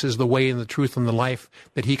Jesus is the way and the truth and the life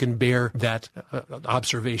that he can bear that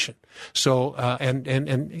observation. So,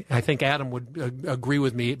 and I think Adam would agree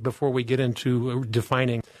with me before we get into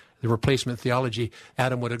defining the replacement theology.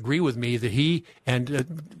 Adam would agree with me that he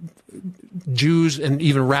and Jews and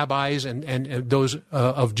even rabbis and those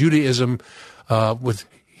of Judaism with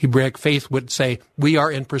Hebraic faith would say, we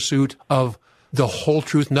are in pursuit of the whole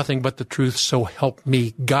truth, nothing but the truth, so help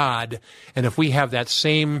me God. And if we have that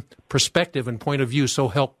same perspective and point of view, so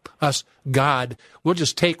help us God, we'll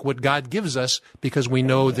just take what God gives us because we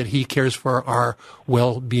know that he cares for our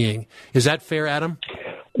well-being. Is that fair, Adam?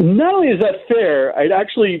 Not only is that fair,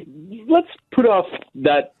 let's put off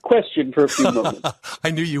that question for a few moments.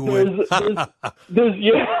 I knew you would. Because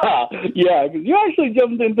you actually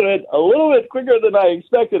jumped into it a little bit quicker than I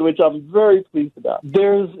expected, which I'm very pleased about.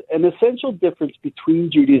 There's an essential difference between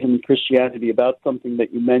Judaism and Christianity about something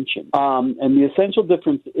that you mentioned. And the essential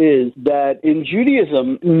difference is that in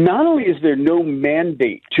Judaism, not only is there no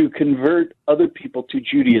mandate to convert other people to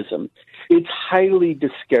Judaism, it's highly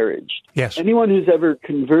discouraged. Yes. Anyone who's ever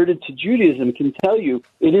converted to Judaism can tell you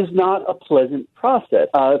it is not a pleasant process.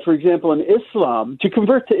 For example, in Islam, to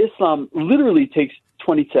convert to Islam literally takes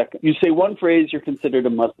 20 seconds. You say one phrase, you're considered a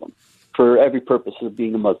Muslim for every purpose of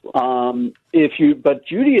being a Muslim. But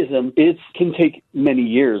Judaism, it can take many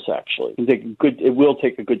years, actually. It will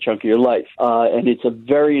take a good chunk of your life. And it's a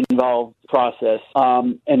very involved process.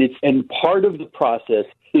 And part of the process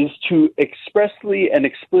is to expressly and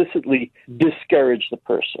explicitly discourage the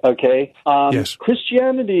person, okay? Yes.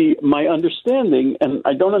 Christianity, my understanding, and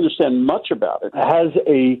I don't understand much about it, has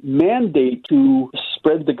a mandate to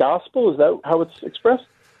spread the gospel. Is that how it's expressed?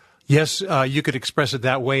 Yes, you could express it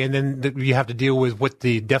that way, and then you have to deal with what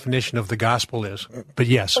the definition of the gospel is. But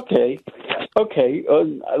yes. Okay.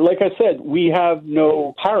 Like I said, we have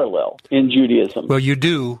no parallel in Judaism. Well, you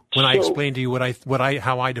do when I explain to you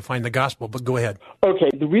how I define the gospel. But go ahead. Okay.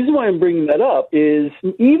 The reason why I'm bringing that up is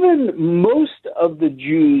even most of the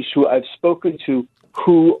Jews who I've spoken to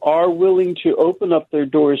who are willing to open up their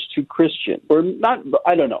doors to Christian, or not,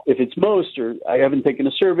 I don't know if it's most, or I haven't taken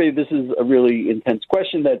a survey. This is a really intense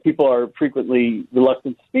question that people are frequently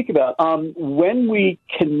reluctant to speak about. When we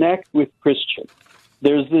connect with Christians,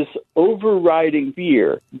 there's this overriding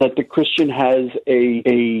fear that the Christian has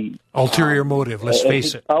a ulterior motive, let's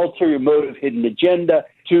face it. Ulterior motive, hidden agenda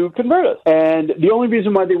to convert us. And the only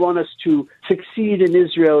reason why they want us to succeed in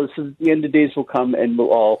Israel is so that the end of days will come and we'll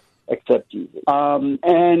all accept Jesus.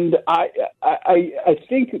 And I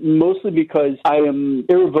think mostly because I am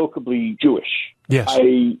irrevocably Jewish. Yes.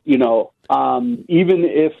 Even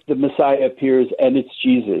if the Messiah appears and it's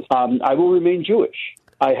Jesus, I will remain Jewish.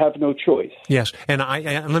 I have no choice. Yes, and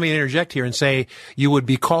let me interject here and say you would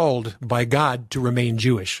be called by God to remain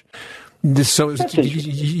Jewish. So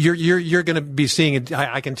you're going to be seeing it.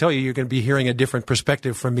 I can tell you're going to be hearing a different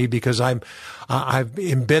perspective from me because I've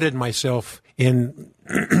embedded myself in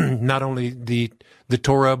not only the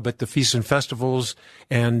Torah but the feasts and festivals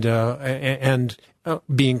and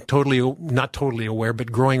being not totally aware,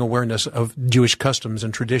 but growing awareness of Jewish customs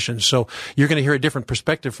and traditions. So you're going to hear a different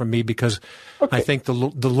perspective from me because I think the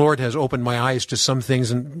Lord has opened my eyes to some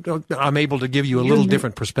things, and I'm able to give you a little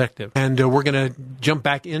different perspective. And we're going to jump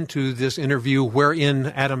back into this interview wherein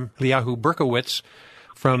Adam Eliyahu Berkowitz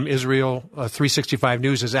from Israel 365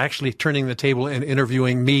 News is actually turning the table and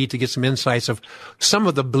interviewing me to get some insights of some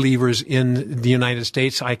of the believers in the United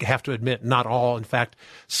States. I have to admit, not all. In fact,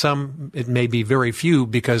 some, it may be very few,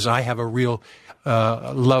 because I have a real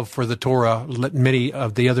love for the Torah. Many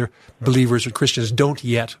of the other believers or Christians don't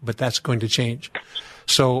yet, but that's going to change.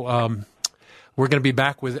 So we're going to be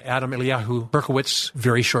back with Adam Eliyahu Berkowitz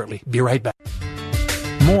very shortly. Be right back.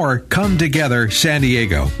 More Come Together San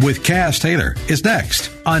Diego with Kaz Taylor is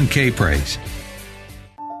next on K-Praise.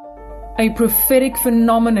 A prophetic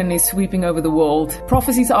phenomenon is sweeping over the world.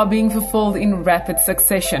 Prophecies are being fulfilled in rapid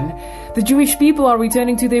succession. The Jewish people are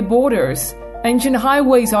returning to their borders. Ancient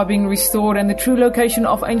highways are being restored and the true location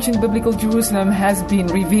of ancient biblical Jerusalem has been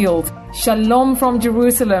revealed. Shalom from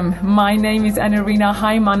Jerusalem. My name is Anarina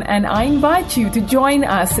Hyman and I invite you to join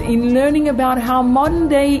us in learning about how modern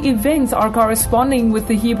day events are corresponding with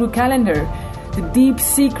the Hebrew calendar, the deep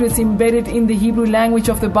secrets embedded in the Hebrew language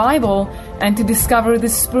of the Bible, and to discover the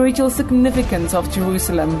spiritual significance of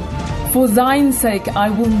Jerusalem. For Zion's sake,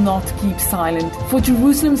 I will not keep silent. For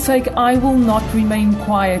Jerusalem's sake, I will not remain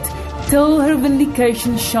quiet, till her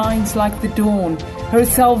vindication shines like the dawn, her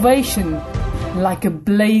salvation like a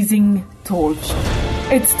blazing torch.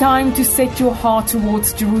 It's time to set your heart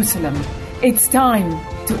towards Jerusalem. It's time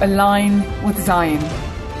to align with Zion.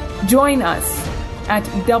 Join us at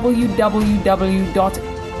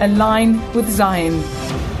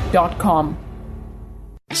www.alignwithzion.com.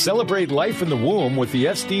 Celebrate life in the womb with the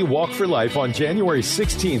SD Walk for Life on January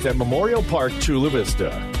 16th at Memorial Park, Chula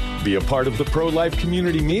Vista. Be a part of the pro-life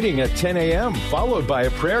community meeting at 10 a.m., followed by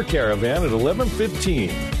a prayer caravan at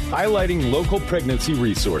 11:15, highlighting local pregnancy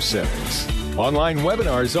resource centers. Online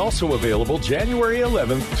webinars also available January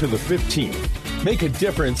 11th to the 15th. Make a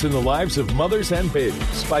difference in the lives of mothers and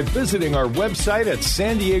babies by visiting our website at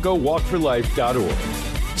sandiegowalkforlife.org.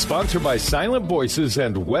 Sponsored by Silent Voices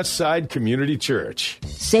and Westside Community Church.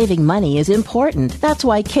 Saving money is important. That's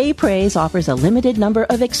why K-Praise offers a limited number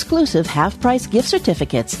of exclusive half-price gift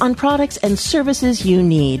certificates on products and services you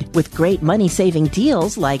need, with great money-saving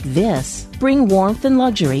deals like this. Bring warmth and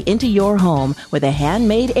luxury into your home with a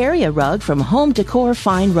handmade area rug from Home Decor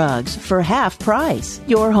Fine Rugs for half price.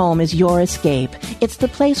 Your home is your escape. It's the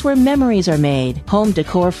place where memories are made. Home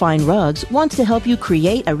Decor Fine Rugs wants to help you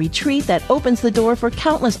create a retreat that opens the door for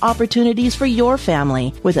countless opportunities for your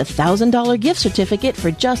family with a $1,000 gift certificate for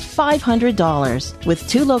just $500. With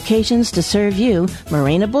 2 locations to serve you,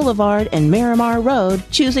 Marina Boulevard and Miramar Road,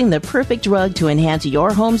 choosing the perfect rug to enhance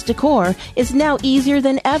your home's decor is now easier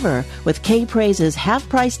than ever with K-Praise's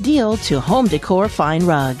half-price deal to Home Decor Fine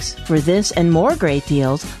Rugs. For this and more great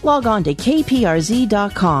deals, log on to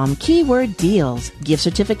kprz.com, keyword deals. Gift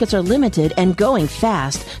certificates are limited and going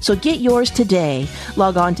fast, so get yours today.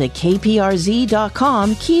 Log on to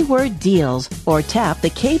kprz.com, keyword deals, or tap the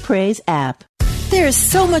K-Praise app. There is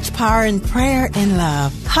so much power in prayer and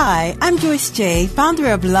love. Hi, I'm Joyce J.,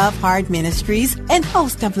 founder of Love Hard Ministries and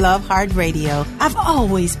host of Love Hard Radio. I've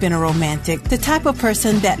always been a romantic, the type of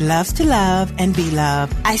person that loves to love and be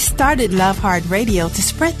loved. I started Love Hard Radio to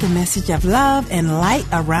spread the message of love and light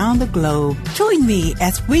around the globe. Join me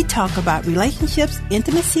as we talk about relationships,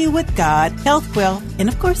 intimacy with God, health, wealth, and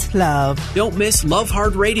of course, love. Don't miss Love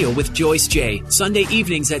Hard Radio with Joyce J., Sunday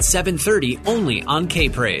evenings at 7:30 only on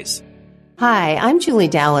K-Praise. Hi, I'm Julie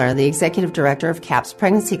Dowler, the Executive Director of CAPS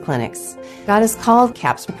Pregnancy Clinics. God has called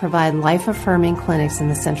CAPS to provide life-affirming clinics in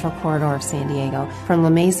the Central Corridor of San Diego, from La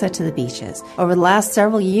Mesa to the beaches. Over the last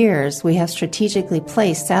several years, we have strategically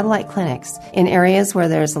placed satellite clinics in areas where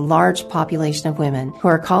there's a large population of women who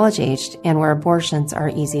are college-aged and where abortions are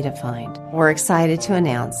easy to find. We're excited to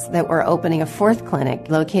announce that we're opening a 4th clinic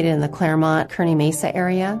located in the Claremont-Kearny Mesa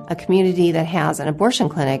area, a community that has an abortion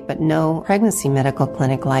clinic but no pregnancy medical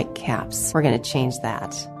clinic like CAPS. We're going to change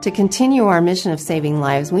that. To continue our mission of saving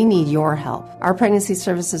lives, we need your help. Our pregnancy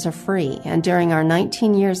services are free, and during our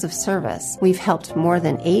 19 years of service, we've helped more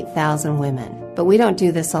than 8,000 women. But we don't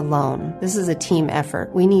do this alone. This is a team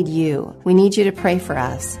effort. We need you. We need you to pray for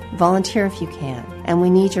us, volunteer if you can, and we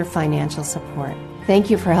need your financial support.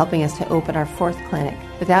 Thank you for helping us to open our 4th clinic.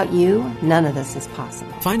 Without you, none of this is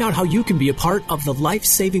possible. Find out how you can be a part of the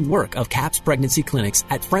life-saving work of CAPS Pregnancy Clinics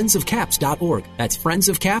at friendsofcaps.org. That's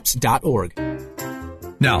friendsofcaps.org.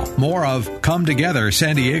 Now, more of Come Together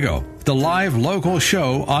San Diego, the live local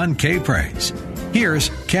show on K-Praise.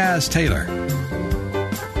 Here's Kaz Taylor.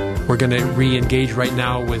 We're going to re-engage right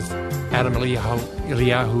now with Adam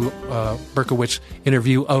Eliyahu Berkowitz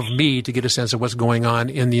interview of me to get a sense of what's going on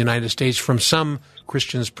in the United States from some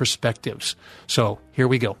Christians' perspectives. So here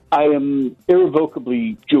we go. I am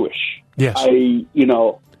irrevocably Jewish. Yes. Even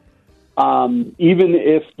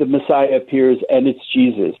if the Messiah appears and it's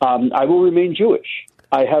Jesus, I will remain Jewish.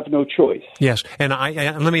 I have no choice. Yes, and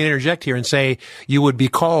let me interject here and say you would be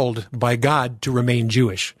called by God to remain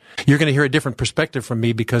Jewish. You're going to hear a different perspective from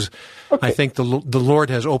me because I think the Lord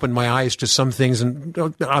has opened my eyes to some things, and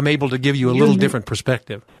I'm able to give you a little different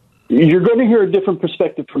perspective. You're going to hear a different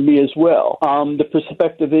perspective from me as well. The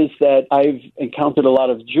perspective is that I've encountered a lot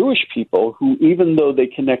of Jewish people who, even though they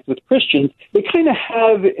connect with Christians, they kind of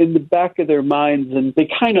have in the back of their minds, and they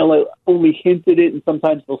kind of only hinted it, and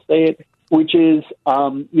sometimes they'll say it, which is,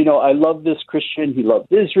 I love this Christian. He loves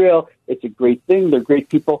Israel. It's a great thing. They're great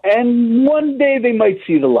people. And one day they might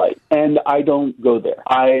see the light. And I don't go there.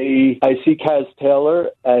 I see Kaz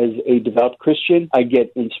Taylor as a devout Christian. I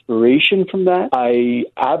get inspiration from that. I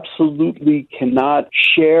absolutely cannot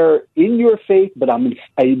share in your faith, but I'm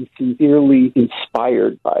sincerely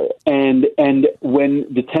inspired by it. And when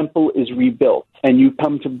the temple is rebuilt, and you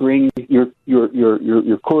come to bring your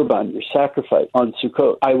korban, your sacrifice on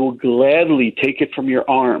Sukkot, I will gladly take it from your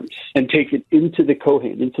arms and take it into the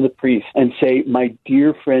Kohen, into the priest, and say, my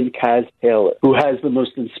dear friend Kaz Taylor, who has the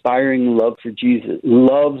most inspiring love for Jesus,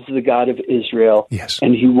 loves the God of Israel, yes,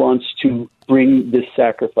 and he wants to bring this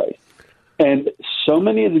sacrifice. And so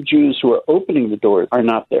many of the Jews who are opening the doors are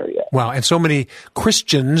not there yet. Wow, and so many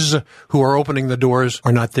Christians who are opening the doors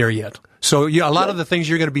are not there yet. So a lot of the things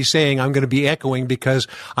you're going to be saying, I'm going to be echoing, because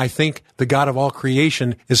I think the God of all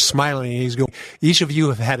creation is smiling, and he's going, each of you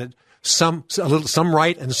have had it some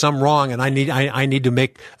right and some wrong, and I need to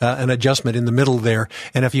make an adjustment in the middle there.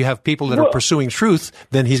 And if you have people that are pursuing truth,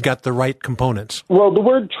 then he's got the right components. Well, the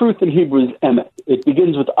word truth in Hebrew is emet. It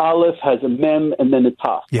begins with aleph, has a mem, and then a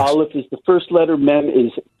taf. Yes. Aleph is the first letter, mem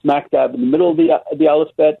is smack dab in the middle of the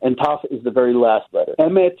alphabet, and taf is the very last letter.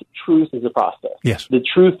 Emet, truth, is a process. Yes. The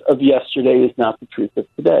truth of yesterday is not the truth of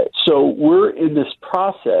today. So we're in this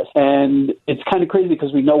process, and it's kind of crazy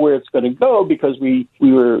because we know where it's going to go, because we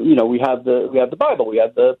have the Bible, we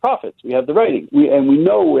have the prophets, we have the writings, and we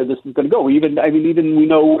know where this is going to go. We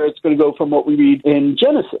know where it's going to go from what we read in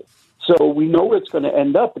Genesis. So we know where it's going to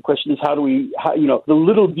end up. The question is, the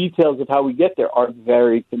little details of how we get there are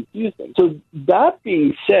very confusing. So that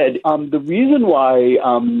being said, the reason why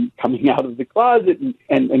coming out of the closet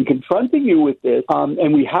and confronting you with this,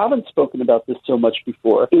 and we haven't spoken about this so much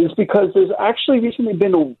before, is because there's actually recently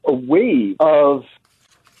been a wave of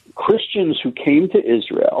Christians who came to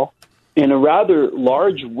Israel in a rather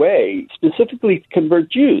large way, specifically to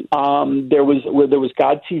convert Jews. There was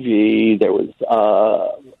God TV. There was,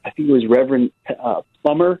 I think it was Reverend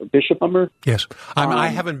Plummer, Bishop Plummer. Yes, I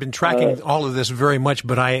haven't been tracking all of this very much,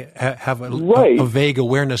 but I have a vague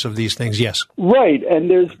awareness of these things. Yes, right.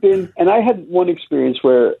 And I had one experience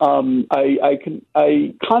where I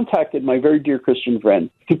contacted my very dear Christian friends,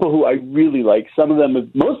 people who I really like.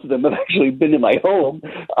 Most of them have actually been in my home,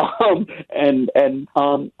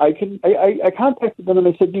 I contacted them and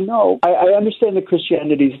I said, I understand that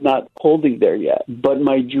Christianity is not holding there yet, but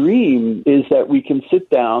my dream is that we can sit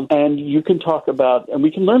down and you can talk about, and we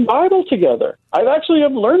can learn Bible together. I've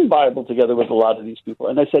learned Bible together with a lot of these people.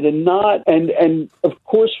 And I said, and of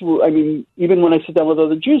course, even when I sit down with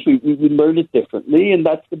other Jews, we learn it differently, and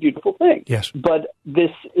that's the beautiful thing. Yes. But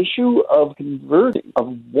this issue of converting,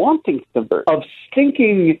 of wanting to convert, of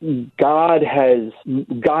thinking God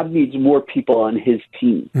needs more people on his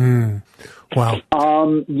team. Wow.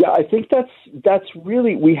 I think that's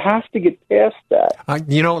really, we have to get past that.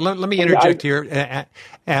 Let me interject here,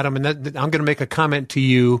 Adam, and I'm going to make a comment to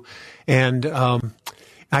you, and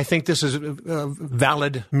I think this is a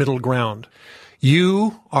valid middle ground.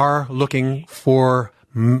 You are looking for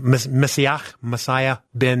Messiah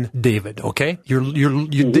ben David, okay?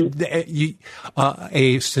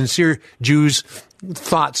 A sincere Jew's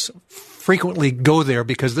thoughts frequently go there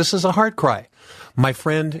because this is a heart cry. My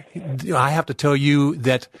friend, I have to tell you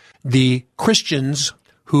that the Christians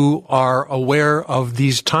who are aware of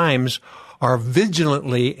these times are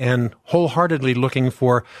vigilantly and wholeheartedly looking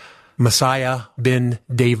for Messiah ben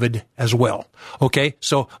David as well. Okay,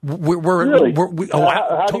 so what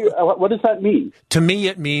does that mean? To me,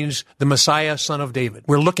 it means the Messiah, son of David.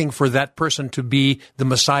 We're looking for that person to be the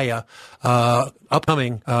Messiah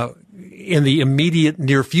upcoming in the immediate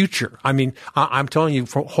near future. I'm telling you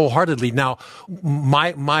wholeheartedly. Now,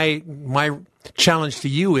 my challenge to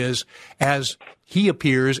you is, as he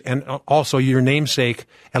appears, and also your namesake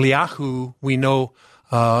Eliyahu, we know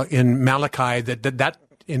in Malachi that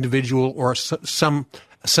individual or some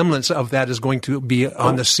semblance of that is going to be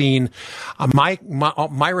on the scene. My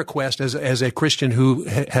request as a Christian who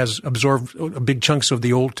has absorbed big chunks of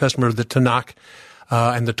the Old Testament, of the Tanakh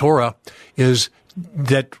and the Torah, is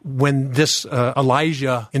that when this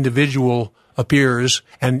Elijah individual appears,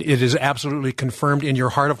 and it is absolutely confirmed in your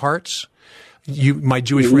heart of hearts, you, my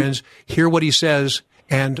Jewish friends, hear what he says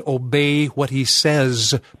and obey what he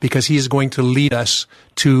says, because he is going to lead us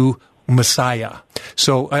to Messiah.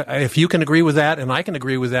 So if you can agree with that, and I can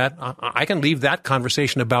agree with that, I can leave that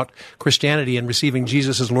conversation about Christianity and receiving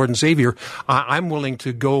Jesus as Lord and Savior. I'm willing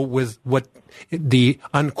to go with what the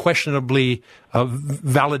unquestionably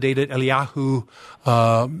validated Eliyahu,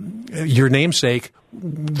 your namesake,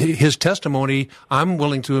 his testimony. I'm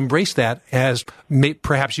willing to embrace that, as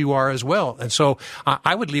perhaps you are as well. And so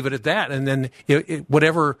I would leave it at that. And then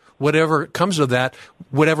whatever comes of that,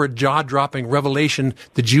 whatever jaw-dropping revelation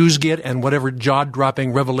the Jews get and whatever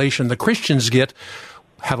jaw-dropping revelation the Christians get,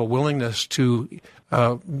 have a willingness to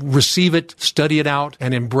receive it, study it out,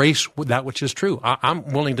 and embrace that which is true.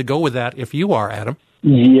 I'm willing to go with that if you are, Adam.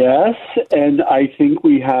 Yes, and I think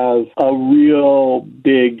we have a real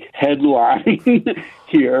big headline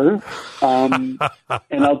here, and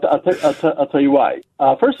I'll tell you why.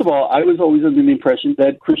 First of all, I was always under the impression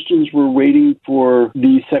that Christians were waiting for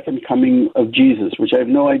the second coming of Jesus, which I have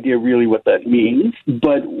no idea really what that means.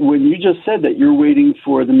 But when you just said that you're waiting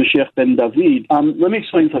for the Mashiach ben David, let me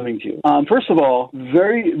explain something to you. First of all,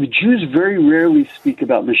 the Jews very rarely speak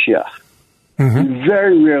about Mashiach. Mm-hmm.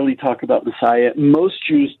 Very rarely talk about Messiah. Most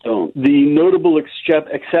Jews don't. The notable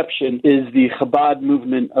exception is the Chabad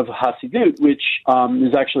movement of Hasidut, which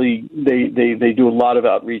is actually, they do a lot of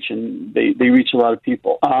outreach and they reach a lot of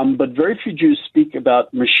people. But very few Jews speak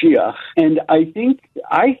about Mashiach. And I think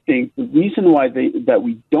the reason why that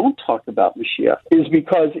we don't talk about Mashiach is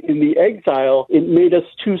because in the exile, it made us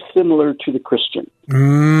too similar to the Christians.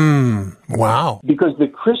 Wow. Because the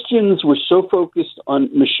Christians were so focused on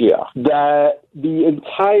Mashiach that the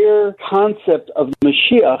entire concept of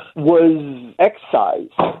Mashiach was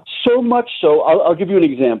excised. So much so, I'll give you an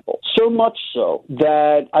example. So much so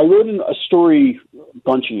that I wrote a story a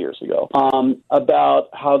bunch of years ago about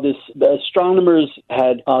how the astronomers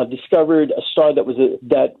had discovered a star that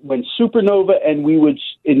went supernova, and we would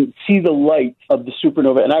see the light of the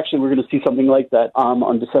supernova. And actually, we're going to see something like that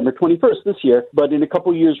on December 21st this year. But in a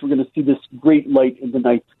couple of years, we're going to see this great light in the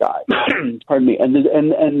night sky. Pardon me.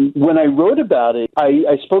 And when I wrote about it,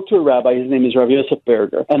 I spoke to a rabbi. His name is Rav Yosef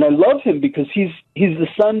Berger, and I love him because he's the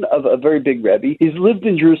son of a very big Rebbe. He's lived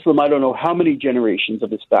in Jerusalem I don't know how many generations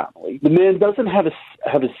of his family. The man doesn't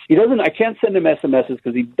I can't send him SMSs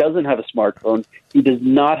because he doesn't have a smartphone. He does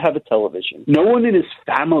not have a television. No one in his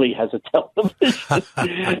family has a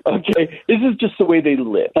television. Okay, this is just the way they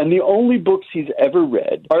live. And the only books he's ever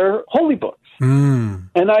read are holy books.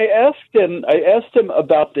 And I asked him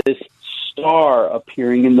about this star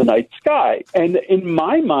appearing in the night sky. And in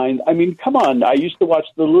my mind, I mean, come on, I used to watch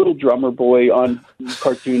The Little Drummer Boy on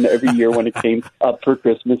cartoon every year when it came up for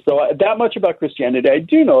Christmas. So that much about Christianity, I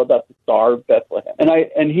do know about the Star of Bethlehem.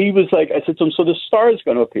 And he was like, I said to him, so the star is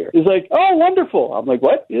going to appear. He's like, oh, wonderful. I'm like,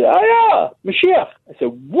 what? Yeah, Mashiach. I said,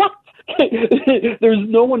 what? There's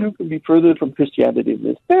no one who can be further from Christianity than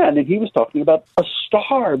this man. And he was talking about a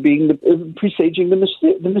star being presaging the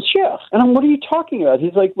Mashiach. And what are you talking about?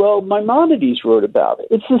 He's like, well, Maimonides wrote about it.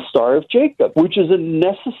 It's the Star of Jacob, which is a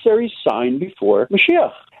necessary sign before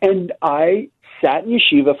Mashiach. And I sat in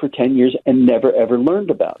yeshiva for 10 years and never, ever learned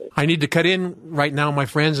about it. I need to cut in right now, my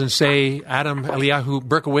friends, and say Adam Eliyahu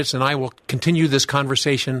Berkowitz and I will continue this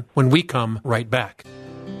conversation when we come right back.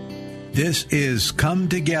 This is Come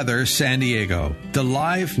Together San Diego, the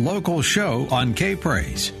live local show on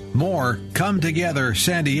K-Praise. More Come Together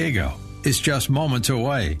San Diego is just moments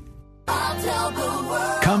away.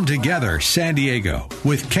 Come Together San Diego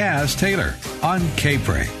with Kaz Taylor on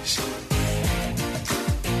K-Praise.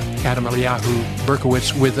 Adam Eliyahu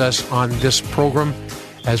Berkowitz with us on this program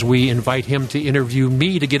as we invite him to interview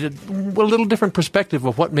me to get a little different perspective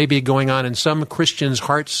of what may be going on in some Christians'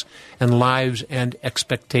 hearts and lives and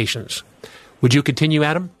expectations. Would you continue,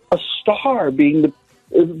 Adam? A star being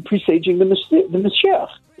presaging the Mashiach.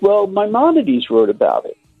 Well, Maimonides wrote about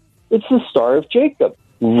it. It's the Star of Jacob.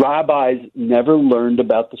 Rabbis never learned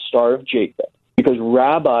about the Star of Jacob because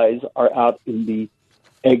rabbis are out in the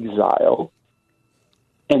exile.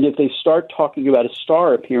 And if they start talking about a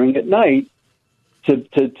star appearing at night to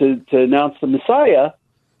announce the Messiah,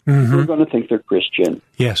 we're going to think they're Christian.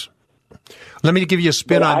 Yes. Let me give you a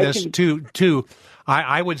spin on this, too.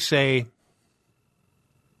 I would say,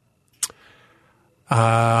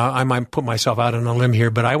 I might put myself out on a limb here,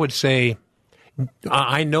 but I would say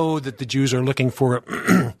I know that the Jews are looking for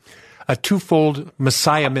a twofold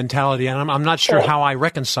Messiah mentality, and I'm not sure how I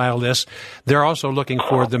reconcile this. They're also looking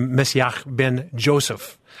for the Messiah ben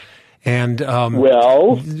Joseph. And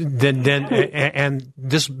then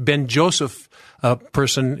this Ben Joseph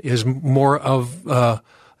person is more of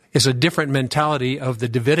is a different mentality of the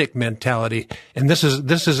Davidic mentality, and this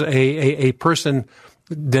is a person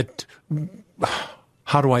that.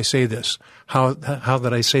 How do I say this? How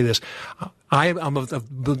did I say this? I am of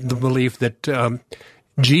the belief that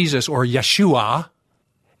Jesus, or Yeshua,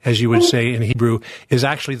 as you would say in Hebrew, is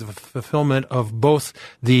actually the fulfillment of both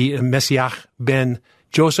the Messiah ben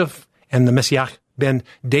Joseph and the Messiah ben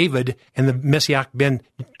David, and the Messiah ben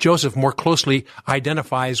Joseph more closely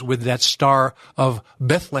identifies with that star of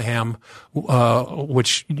Bethlehem,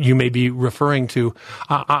 which you may be referring to.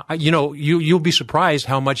 You'll be surprised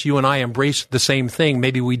how much you and I embrace the same thing.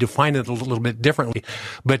 Maybe we define it a little bit differently,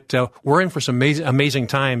 but we're in for some amazing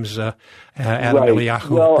times, Adam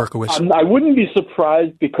Eliyahu Berkowitz. I wouldn't be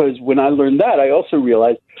surprised, because when I learned that, I also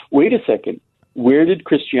realized, wait a second, where did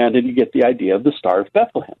Christianity get the idea of the Star of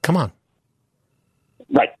Bethlehem? Come on.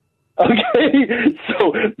 Right. Okay.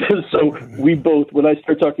 So we both, when I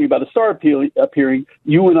start talking about a star appearing,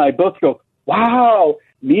 you and I both go, wow.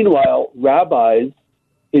 Meanwhile, rabbis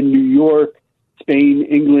in New York, Spain,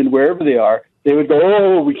 England, wherever they are, they would go,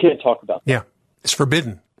 oh, we can't talk about that. Yeah. It's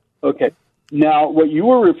forbidden. Okay. Now, what you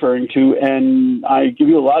were referring to, and I give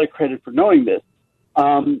you a lot of credit for knowing this,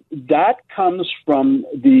 that comes from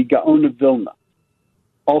the Gaon of Vilna,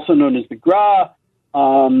 also known as the Gra.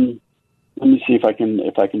 Let me see if I can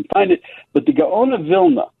find it. But the Gaon of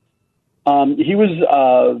Vilna, he was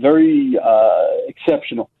very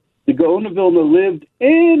exceptional. The Gaon of Vilna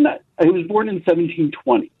he was born in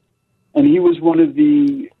 1720, and he was one of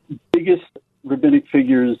the biggest rabbinic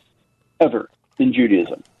figures ever in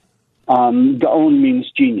Judaism. Gaon means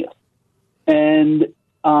genius. And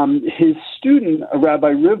his student,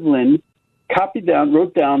 Rabbi Rivlin,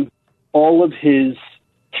 wrote down all of his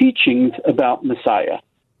teachings about Messiah.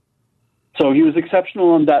 So he was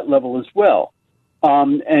exceptional on that level as well.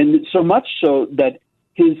 And so much so that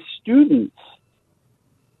his students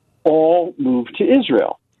all moved to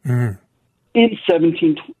Israel in the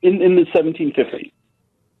 1750s,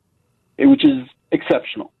 which is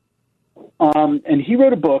exceptional. And he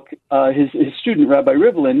wrote a book, his student, Rabbi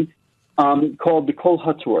Rivlin, called the Kol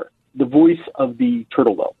HaTor, the voice of the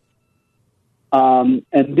turtle dove.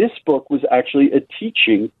 And this book was actually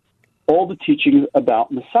all the teachings about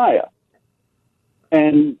Messiah.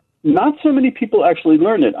 And not so many people actually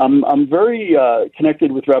learn it. I'm very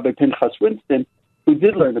connected with Rabbi Pinchas Winston, who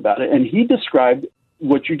did learn about it, and he described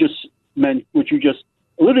what you just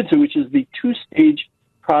alluded to, which is the two-stage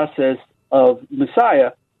process of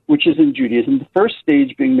Messiah, which is in Judaism. The first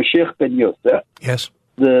stage being Mashiach ben Yosef, yes,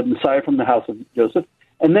 the Messiah from the house of Joseph,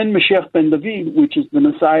 and then Mashiach ben David, which is the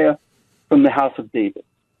Messiah from the house of David.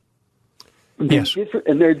 Yes,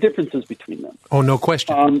 and there are differences between them. Oh, no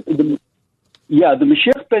question. The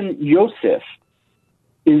Mashiach ben Yosef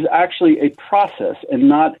is actually a process and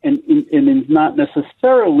is not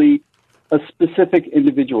necessarily a specific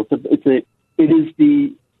individual. It is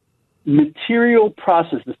the material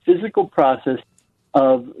process, the physical process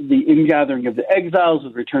of the ingathering of the exiles,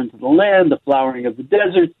 the return to the land, the flowering of the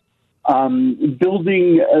deserts,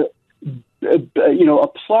 building a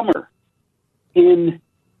plumber in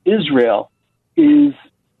Israel is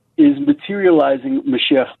materializing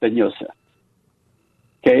Mashiach ben Yosef.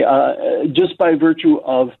 Okay, just by virtue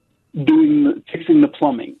of fixing the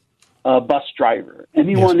plumbing, bus driver,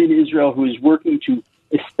 anyone in Israel who is working to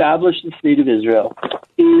establish the state of Israel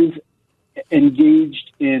is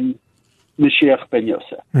engaged in Mashiach ben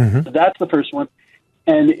Yosef. Mm-hmm. So that's the first one,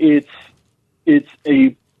 and it's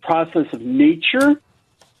a process of nature.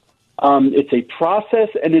 It's a process,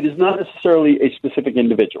 and it is not necessarily a specific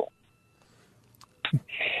individual.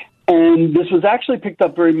 And this was actually picked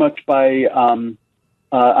up very much by.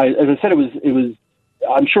 As I said, it was.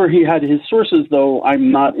 I'm sure he had his sources, though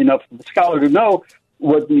I'm not enough of a scholar to know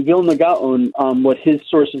what the Vilna Gaon, what his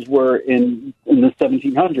sources were in the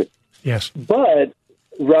 1700s. Yes. But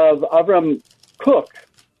Rav Avram Kook,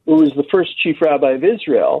 who was the first chief rabbi of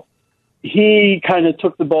Israel, he kind of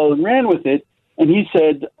took the ball and ran with it, and he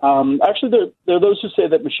said, actually, there are those who say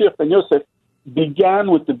that Mashiach ben Yosef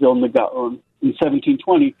began with the Vilna Gaon in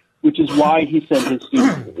 1720, which is why he sent his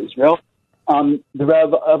students to Israel. The Rav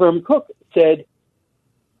Avram Kook said,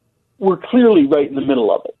 we're clearly right in the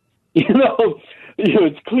middle of it.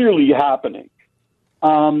 It's clearly happening.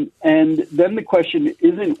 And then the question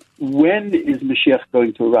isn't when is Mashiach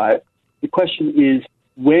going to arrive? The question is,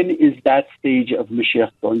 when is that stage of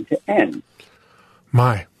Mashiach going to end?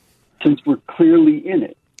 Since we're clearly in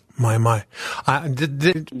it. Right.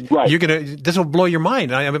 This will blow your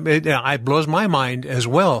mind. It blows my mind as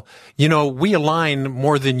well. We align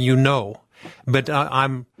more than you know. But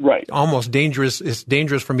I'm right. almost dangerous. It's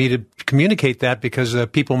dangerous for me to communicate that because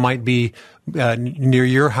people might be near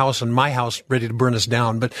your house and my house ready to burn us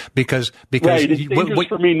down. But because right, it's dangerous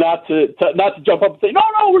for me not to jump up and say, no,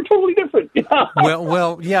 we're totally different.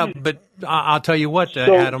 well, yeah, but I'll tell you what,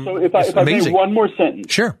 Adam. So if I may, one more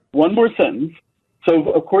sentence. Sure. One more sentence.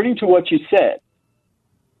 So according to what you said,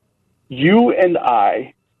 you and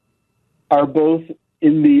I are both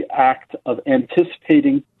in the act of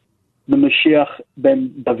anticipating the Mashiach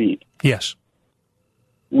ben David. Yes.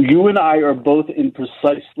 You and I are both in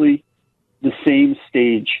precisely the same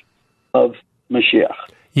stage of Mashiach.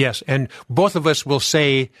 Yes, and both of us will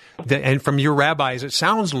say that, and from your rabbis, it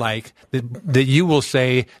sounds like that you will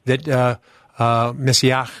say that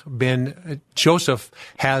Mashiach ben Joseph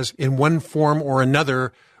has, in one form or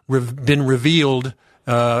another, been revealed.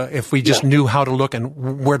 If we just knew how to look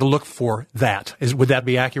and where to look for that, would that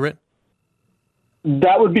be accurate?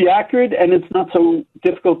 That would be accurate, and it's not so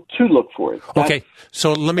difficult to look for it. Okay,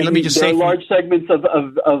 so let me just say, there are large segments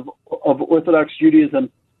of Orthodox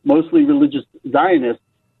Judaism, mostly religious Zionists,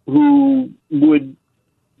 who would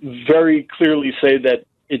very clearly say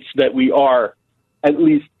that we are at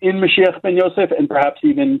least in Mashiach ben Yosef, and perhaps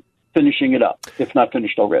even finishing it up, if not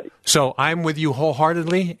finished already. So I'm with you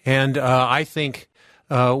wholeheartedly, and I think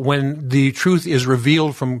when the truth is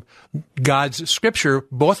revealed from God's Scripture,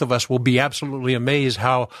 both of us will be absolutely amazed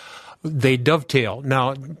how they dovetail.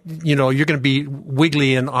 Now, you're going to be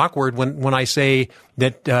wiggly and awkward when I say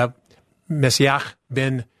that Mashiach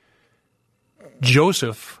ben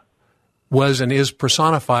Joseph was and is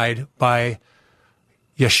personified by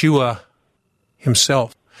Yeshua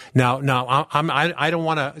himself. Now, I don't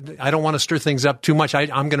want to stir things up too much. I'm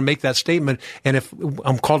going to make that statement, and if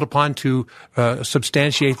I'm called upon to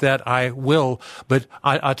substantiate that, I will. But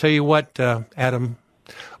I'll tell you what, Adam,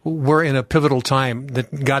 we're in a pivotal time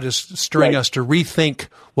that God is stirring us to rethink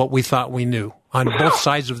what we thought we knew on both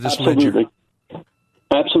sides of this ledger.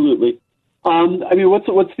 Absolutely.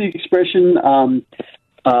 What's the expression?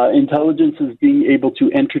 Intelligence is being able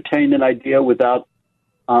to entertain an idea without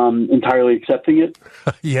entirely accepting it.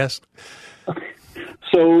 Yes.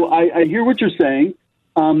 So I hear what you're saying,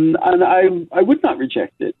 and I would not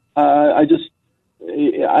reject it. I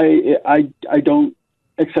don't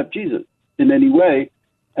accept Jesus in any way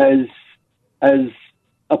as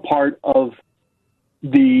a part of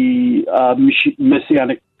the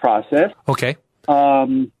messianic process. Okay.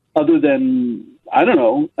 Other than, I don't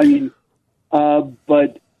know.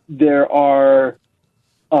 But there are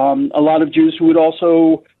a lot of Jews who would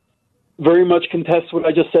also very much contest what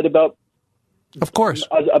I just said about, of course,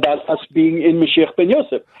 about us being in Mashiach ben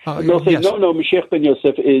Yosef. They'll say, no, Mashiach ben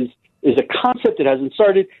Yosef is a concept that hasn't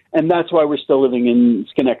started, and that's why we're still living in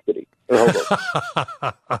Schenectady or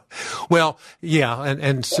Hoboken. Well, yeah,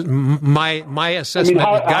 and my assessment.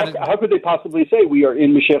 How could they possibly say we are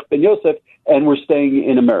in Mashiach ben Yosef and we're staying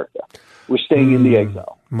in America? We're staying in the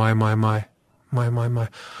exile. My.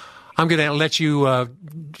 I'm going to let you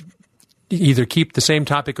either keep the same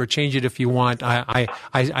topic or change it if you want. I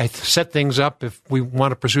set things up. If we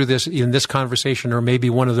want to pursue this in this conversation or maybe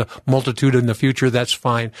one of the multitude in the future, that's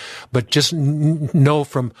fine. But just know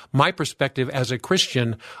from my perspective as a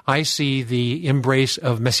Christian, I see the embrace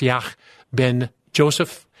of Mashiach ben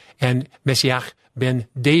Joseph and Mashiach ben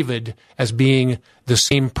David as being the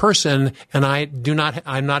same person, and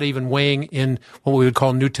I'm not even weighing in what we would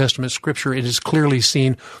call New Testament scripture. It is clearly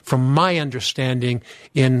seen from my understanding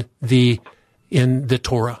in the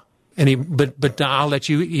Torah. But I'll let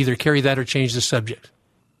you either carry that or change the subject.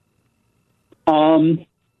 I'm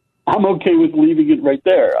okay with leaving it right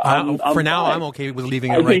there. For now, I'm okay with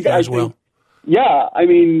leaving it right there as well. Yeah, I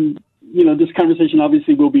mean, this conversation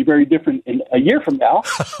obviously will be very different in a year from now,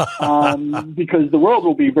 because the world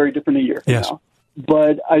will be very different a year from now.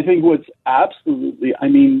 But I think what's absolutely,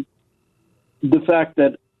 the fact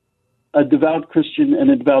that a devout Christian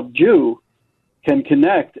and a devout Jew can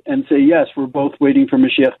connect and say, yes, we're both waiting for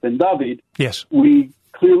Mashiach ben David. Yes. We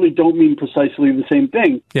clearly don't mean precisely the same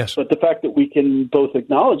thing. Yes. But the fact that we can both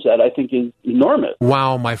acknowledge that, I think, is enormous.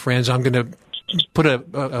 Wow, my friends, I'm going to put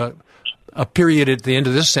a period at the end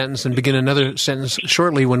of this sentence and begin another sentence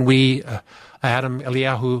shortly when we, Adam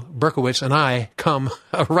Eliyahu Berkowitz and I, come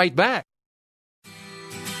right back.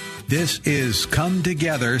 This is Come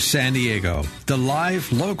Together San Diego, the live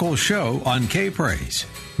local show on K-Praise.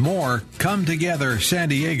 More Come Together San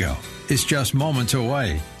Diego is just moments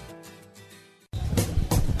away.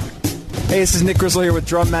 Hey, this is Nick Grizzle here with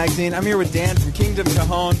Drum Magazine. I'm here with Dan from Kingdom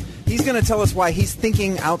Cajon. He's going to tell us why he's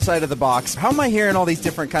thinking outside of the box. How am I hearing all these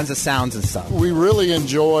different kinds of sounds and stuff? We really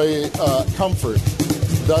enjoy comfort,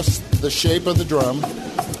 thus the shape of the drum,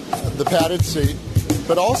 the padded seat,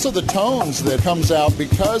 but also the tones that comes out.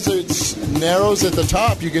 Because it narrows at the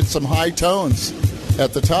top, you get some high tones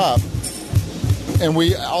at the top. And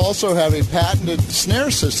we also have a patented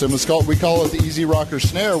snare system. We call it the Easy Rocker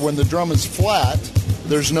snare. When the drum is flat,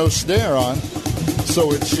 there's no snare on,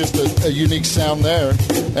 so it's just a unique sound there.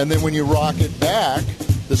 And then when you rock it back,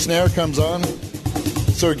 the snare comes on,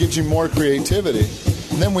 so it gives you more creativity.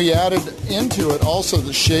 And then we added into it also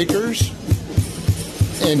the shakers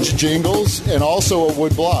and jingles and also a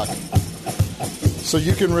wood block. So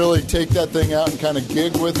you can really take that thing out and kind of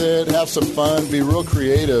gig with it, have some fun, be real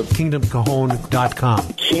creative. KingdomCajon.com.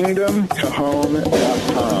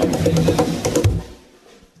 KingdomCajon.com.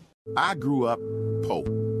 I grew up poor,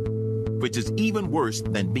 which is even worse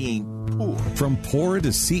than being poor. From poor to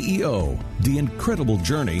CEO, the incredible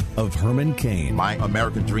journey of Herman Cain. My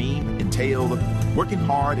American dream entailed working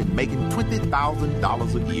hard and making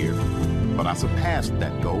 $20,000 a year. But I surpassed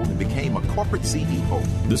that goal and became a corporate CEO.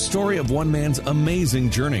 The story of one man's amazing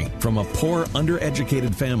journey from a poor,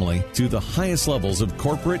 undereducated family to the highest levels of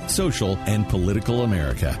corporate, social, and political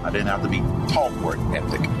America. I didn't have to be taught work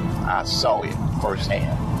ethic. I saw it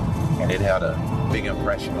firsthand, and it had a big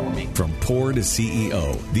impression on me. From poor to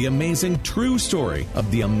CEO, the amazing true story of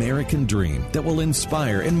the American dream that will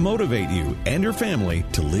inspire and motivate you and your family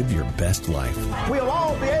to live your best life. We'll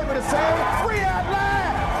all be able to say, "Free at last!"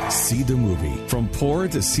 See the movie From Poor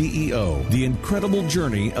to CEO, The Incredible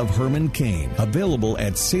Journey of Herman Cain, available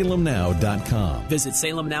at salemnow.com. Visit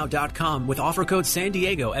salemnow.com with offer code San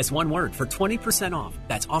Diego as one word for 20% off.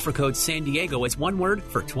 That's offer code San Diego as one word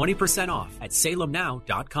for 20% off at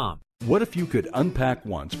salemnow.com. What if you could unpack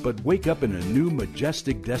once but wake up in a new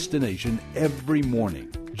majestic destination every morning?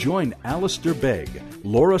 Join Alistair Begg,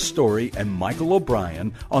 Laura Story, and Michael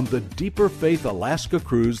O'Brien on the Deeper Faith Alaska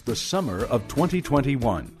cruise the summer of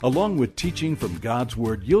 2021. Along with teaching from God's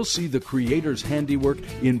Word, you'll see the Creator's handiwork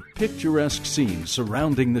in picturesque scenes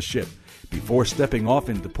surrounding the ship before stepping off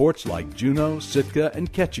into ports like Juneau, Sitka,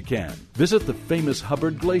 and Ketchikan. Visit the famous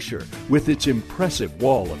Hubbard Glacier with its impressive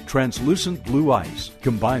wall of translucent blue ice.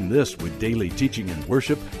 Combine this with daily teaching and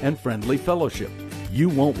worship and friendly fellowship. You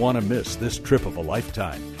won't want to miss this trip of a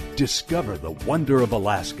lifetime. Discover the wonder of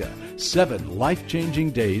Alaska. 7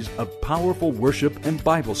 life-changing days of powerful worship and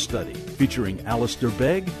Bible study featuring Alistair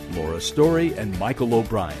Begg, Laura Story, and Michael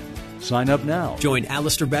O'Brien. Sign up now. Join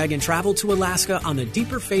Alistair Begg and travel to Alaska on the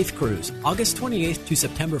Deeper Faith Cruise, August 28th to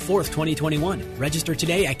September 4th, 2021. Register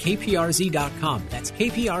today at kprz.com. That's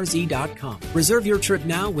kprz.com. Reserve your trip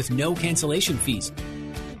now with no cancellation fees.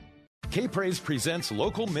 K-Praise presents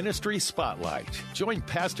Local Ministry Spotlight. Join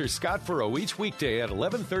Pastor Scott Furrow each weekday at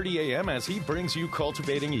 11:30 a.m. as he brings you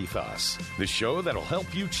Cultivating Ethos, the show that'll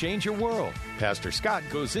help you change your world. Pastor Scott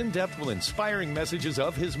goes in-depth with inspiring messages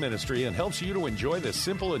of his ministry and helps you to enjoy the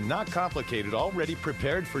simple and not complicated, already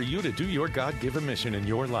prepared for you to do your God-given mission in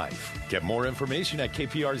your life. Get more information at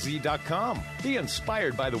kprz.com. Be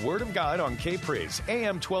inspired by the Word of God on K-Praise,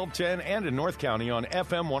 AM 1210 and in North County on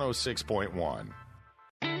FM 106.1.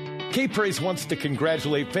 K-Praise wants to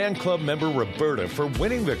congratulate fan club member Roberta for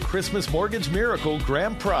winning the Christmas Mortgage Miracle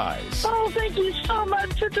Grand Prize. Oh, thank you so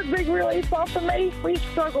much. Such a big relief off of me. We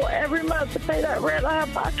struggle every month to pay that rent. I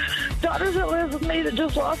have my daughter that lives with me that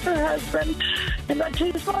just lost her husband and my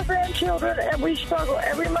 2 small grandchildren, and we struggle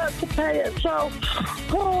every month to pay it. So,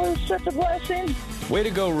 it's such a blessing. Way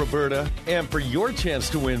to go, Roberta. And for your chance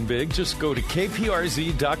to win big, just go to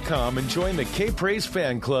kprz.com and join the K-Praise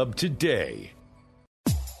fan club today.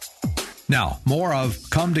 Now, more of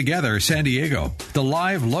Come Together San Diego, the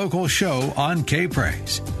live local show on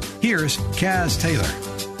K-Praise. Here's Kaz Taylor.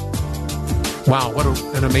 Wow, what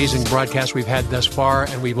an amazing broadcast we've had thus far,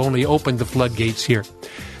 and we've only opened the floodgates here.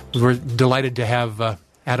 We're delighted to have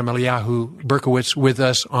Adam Eliyahu Berkowitz with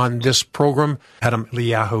us on this program. Adam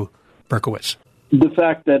Eliyahu Berkowitz. The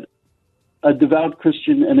fact that a devout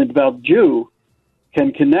Christian and a devout Jew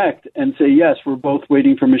can connect and say, yes, we're both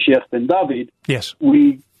waiting for Mashiach ben David. Yes.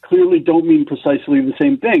 We clearly don't mean precisely the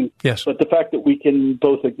same thing. Yes. But the fact that we can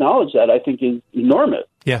both acknowledge that, I think, is enormous.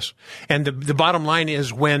 Yes. And the bottom line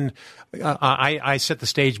is when I set the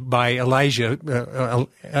stage by Elijah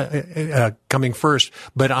coming first,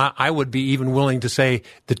 but I would be even willing to say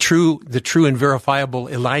the true and verifiable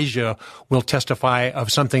Elijah will testify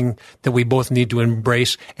of something that we both need to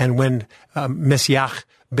embrace. And when Messiah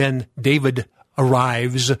ben David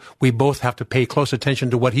arrives, we both have to pay close attention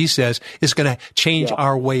to what he says. It's going to change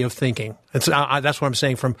our way of thinking. That's what I'm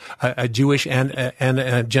saying from a Jewish and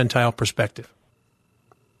a Gentile perspective.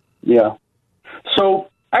 Yeah. So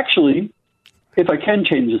actually, if I can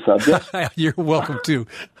change the subject. You're welcome to.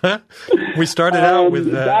 We started out with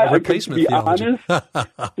replacement theology.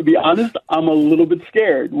 To be honest, I'm a little bit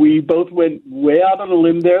scared. We both went way out on a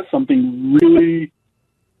limb there. Something really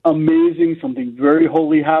amazing, something very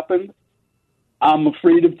holy happened. I'm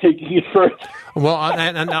afraid of taking it further. Well,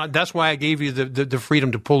 and that's why I gave you the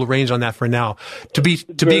freedom to pull the reins on that for now. To be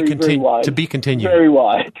continued. Very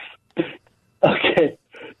wise. Okay.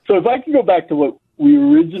 So if I can go back to what we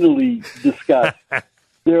originally discussed,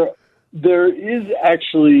 there is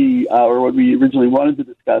actually, or what we originally wanted to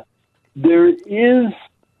discuss, there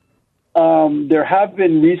have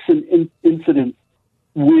been recent incidents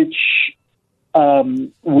which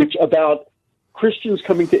about Christians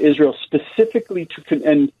coming to Israel specifically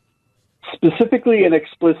and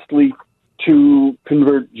explicitly to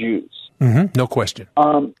convert Jews. Mm-hmm. No question.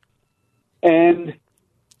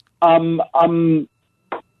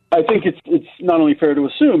 I think it's not only fair to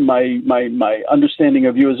assume my understanding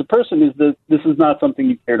of you as a person is that this is not something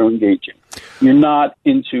you care to engage in. You're not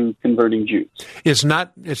into converting Jews. It's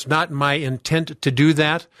not my intent to do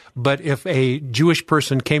that, but if a Jewish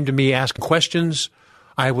person came to me asking questions,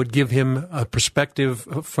 I would give him a perspective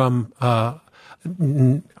from the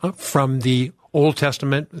Old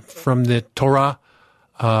Testament, from the Torah,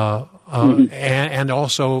 and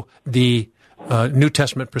also the New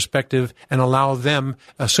Testament perspective, and allow them,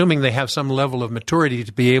 assuming they have some level of maturity,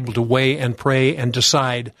 to be able to weigh and pray and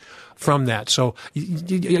decide from that. So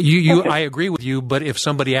okay. I agree with you, but if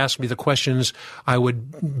somebody asked me the questions, I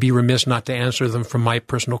would be remiss not to answer them from my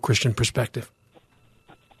personal Christian perspective.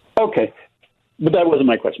 Okay. But that wasn't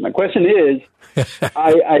my question. My question is,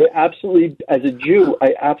 I absolutely, as a Jew,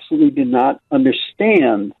 I absolutely did not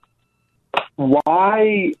understand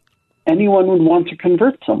why anyone would want to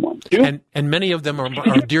convert someone. And many of them are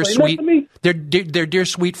dear sweet. They're dear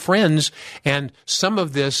sweet friends, and some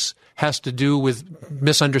of this has to do with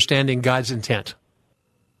misunderstanding God's intent.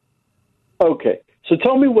 Okay, so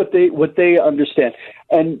tell me what they understand,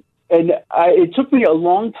 and it took me a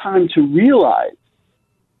long time to realize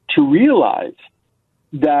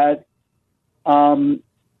that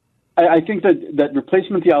I think that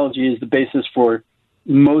replacement theology is the basis for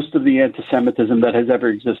most of the anti-Semitism that has ever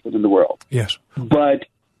existed in the world. Yes.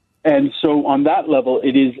 And so on that level,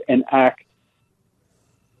 it is an act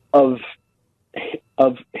of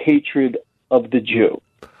hatred of the Jew.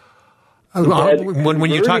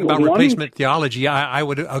 When you talk about replacement theology, I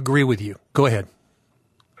would agree with you. Go ahead.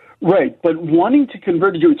 Right, but wanting to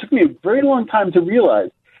convert a Jew, it took me a very long time to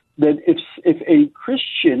realize that if a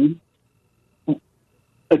Christian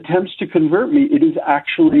attempts to convert me, it is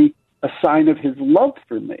actually a sign of his love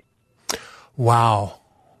for me. Wow.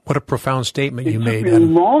 What a profound statement you made. It took me a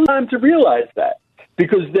long time to realize that,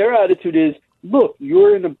 because their attitude is, look,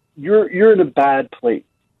 you're in a bad place.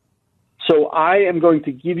 So I am going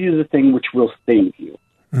to give you the thing which will save you.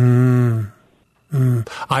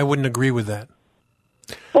 I wouldn't agree with that.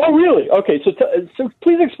 Oh, really? Okay, so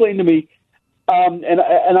please explain to me, and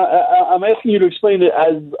I'm asking you to explain it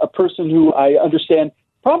as a person who I understand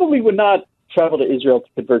probably would not travel to Israel to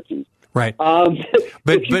convert Jews. Right. But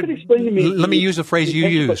if you could explain to me, let me use the phrase you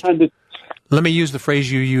used. Let me use the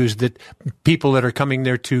phrase you used, that people that are coming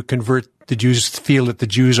there to convert the Jews feel that the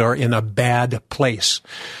Jews are in a bad place.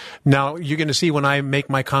 Now, you're going to see when I make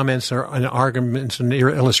my comments or arguments and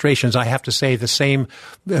illustrations, I have to say the same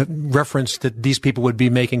reference that these people would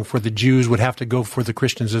be making for the Jews would have to go for the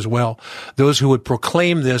Christians as well. Those who would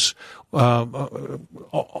proclaim this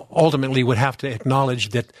ultimately would have to acknowledge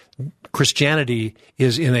that Christianity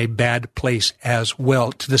is in a bad place as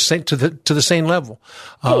well, to the same level.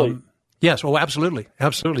 Really? Yes. Oh, absolutely.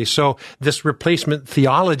 Absolutely. So this replacement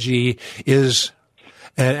theology is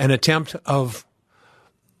an attempt of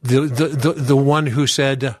the one who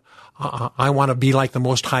said, I want to be like the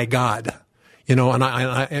Most High God, and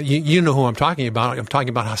you know who I'm talking about. I'm talking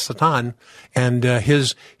about Satan and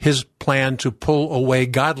his plan to pull away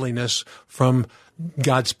godliness from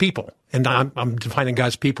God's people. And I'm defining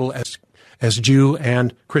God's people as Jew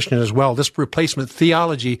and Christian as well. This replacement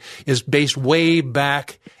theology is based way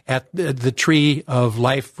back at the tree of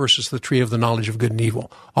life versus the tree of the knowledge of good and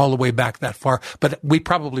evil, all the way back that far. But we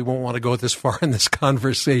probably won't want to go this far in this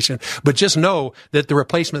conversation. But just know that the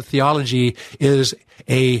replacement theology is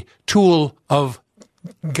a tool of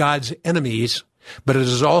God's enemies, but it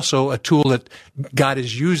is also a tool that God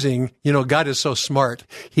is using. God is so smart.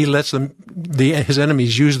 He lets his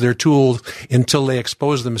enemies use their tools until they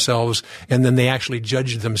expose themselves, and then they actually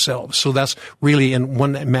judge themselves. So that's really, in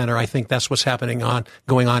one manner, I think that's what's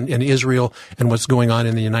going on in Israel and what's going on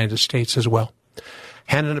in the United States as well.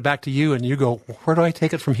 Handing it back to you, and you go, where do I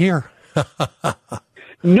take it from here?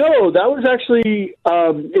 No, that was actually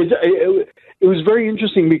it was very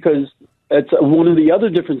interesting because it's one of the other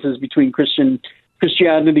differences between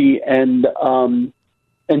Christianity and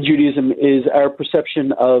Judaism is our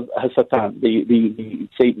perception of Hasatan, the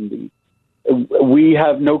Satan. We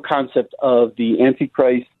have no concept of the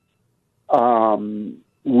Antichrist.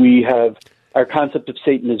 We have our concept of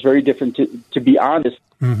Satan is very different. To be honest,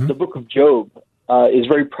 the Book of Job is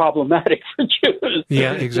very problematic for Jews.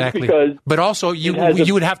 Yeah, exactly. But also, you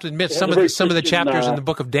would have to admit some of the chapters in the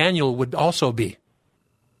Book of Daniel would also be.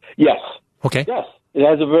 Yes. Okay. Yes, it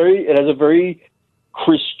has a very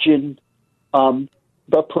Christian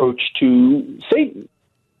approach to Satan.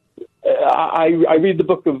 I read the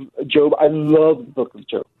Book of Job. I love the Book of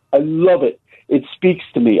Job. I love it. It speaks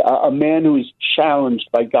to me. A man who is challenged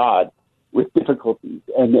by God with difficulties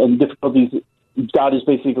and difficulties. God is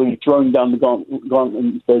basically throwing down the gauntlet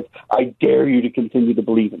and says, "I dare you to continue to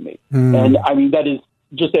believe in me." And I mean, that is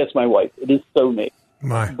just ask my wife. It is so me.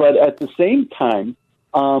 But at the same time,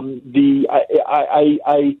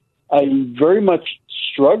 I very much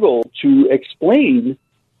struggle to explain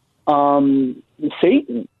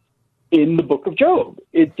Satan in the Book of Job.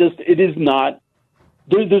 It is not.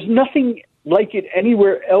 There's nothing like it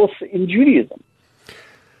anywhere else in Judaism.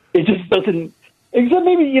 It just doesn't. Except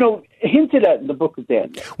maybe, hinted at in the Book of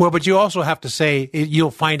Daniel. Well, but you also have to say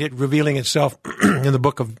you'll find it revealing itself in the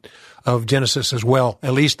Book of Genesis as well.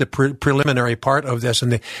 At least the preliminary part of this,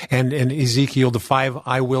 and Ezekiel, the 5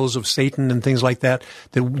 I wills of Satan and things like that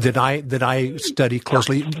I study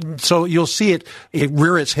closely. So you'll see it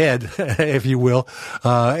rear its head, if you will,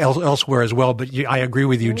 elsewhere as well. But I agree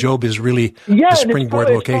with you. Job is really the springboard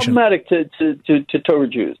location. It's problematic to Torah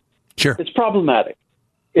Jews. Sure, it's problematic.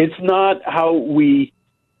 It's not how we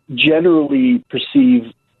generally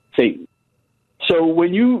perceive Satan. So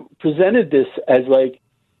when you presented this as like,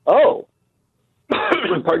 pardon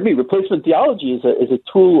me, replacement theology is a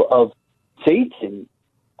tool of Satan,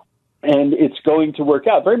 and it's going to work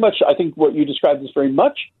out very much. I think what you described is very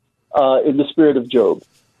much in the spirit of Job,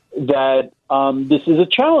 that this is a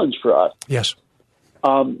challenge for us. Yes.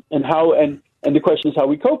 And the question is how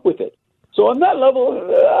we cope with it. So on that level,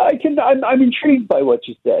 I'm intrigued by what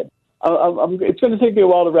you said. It's going to take me a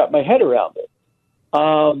while to wrap my head around it.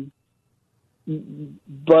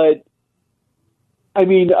 But I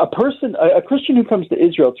mean, a Christian who comes to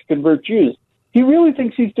Israel to convert Jews, he really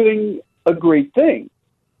thinks he's doing a great thing.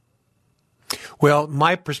 Well,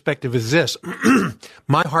 my perspective is this.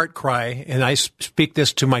 My heart cry, and I speak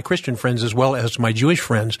this to my Christian friends as well as my Jewish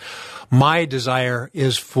friends, my desire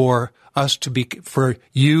is for us for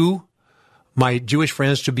you, my Jewish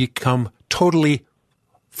friends, to become totally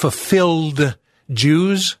fulfilled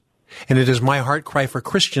Jews, and it is my heart cry for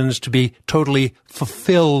Christians to be totally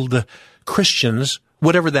fulfilled Christians,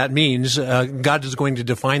 whatever that means. God is going to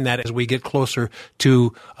define that as we get closer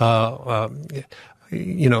to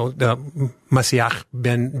the Messiah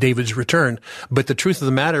ben David's return. But the truth of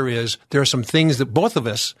the matter is there are some things that both of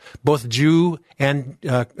us, both Jew and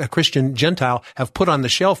a Christian Gentile, have put on the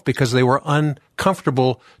shelf because they were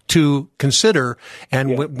uncomfortable to consider.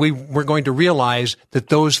 And we're going to realize that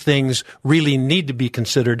those things really need to be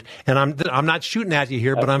considered. And I'm not shooting at you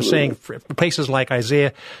here, but I'm saying for places like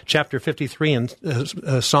Isaiah chapter 53 and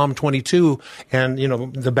Psalm 22 and,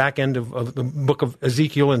 the back end of the book of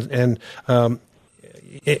Ezekiel and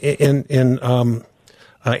in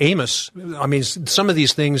Amos, I mean, some of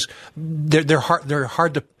these things they're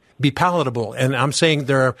hard to be palatable, and I'm saying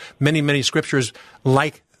there are many scriptures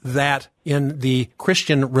like that in the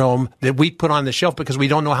Christian realm that we put on the shelf because we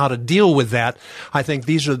don't know how to deal with that. I think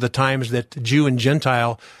these are the times that Jew and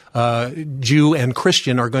Gentile, Jew and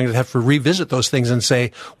Christian are going to have to revisit those things and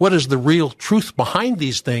say, what is the real truth behind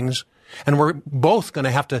these things? And we're both going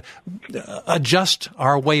to have to adjust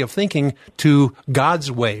our way of thinking to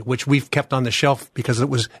God's way, which we've kept on the shelf because it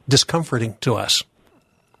was discomforting to us.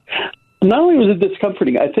 Not only was it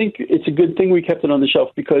discomforting, I think it's a good thing we kept it on the shelf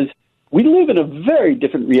because we live in a very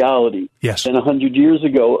different reality than 100 years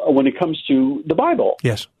ago when it comes to the Bible.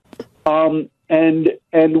 Yes. And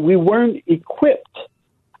we weren't equipped.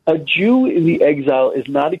 A Jew in the exile is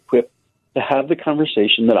not equipped to have the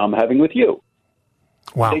conversation that I'm having with you.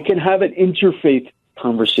 Wow. They can have an interfaith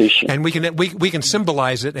conversation, and we can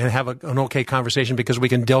symbolize it and have an okay conversation because we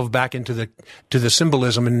can delve back into the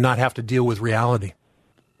symbolism and not have to deal with reality.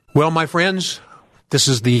 Well, my friends, this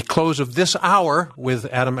is the close of this hour with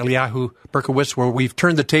Adam Eliyahu Berkowitz, where we've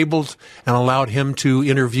turned the tables and allowed him to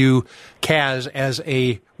interview Kaz as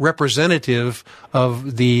a representative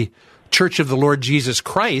of the Church of the Lord Jesus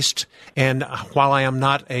Christ. And while I am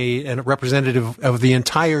not a representative of the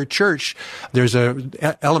entire church, there's an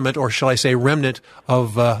element, or shall I say remnant,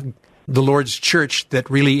 of the Lord's church that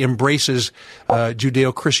really embraces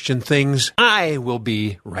Judeo-Christian things. I will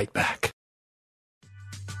be right back.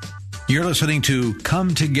 You're listening to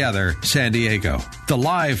Come Together San Diego, the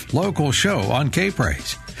live local show on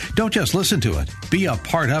K-Praise. Don't just listen to it, be a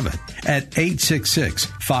part of it at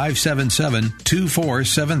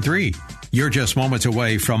 866-577-2473. You're just moments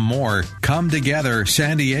away from more Come Together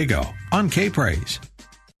San Diego on K-Praise.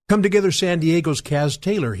 Come Together San Diego's Kaz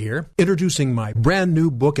Taylor here, introducing my brand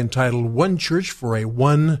new book entitled One Church for a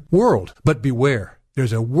One World. But beware,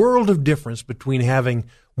 there's a world of difference between having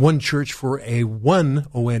one church for a one,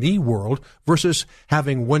 O-N-E, world versus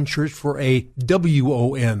having one church for a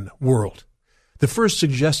W-O-N world. The first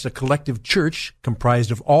suggests a collective church comprised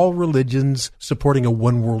of all religions supporting a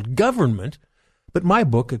one-world government, but my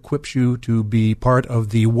book equips you to be part of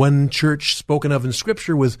the one church spoken of in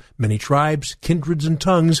Scripture with many tribes, kindreds, and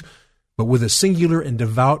tongues, but with a singular and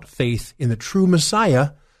devout faith in the true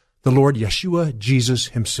Messiah, the Lord Yeshua, Jesus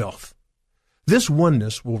himself. This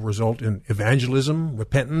oneness will result in evangelism,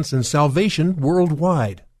 repentance, and salvation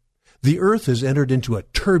worldwide. The earth has entered into a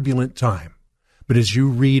turbulent time. But as you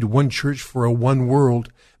read One Church for a One World,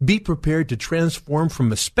 be prepared to transform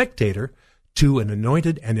from a spectator to an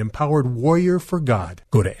anointed and empowered warrior for God.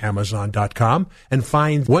 Go to Amazon.com and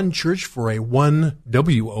find One Church for a One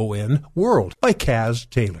W-O-N World by Kaz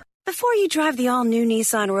Taylor. Before you drive the all-new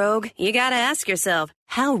Nissan Rogue, you gotta ask yourself,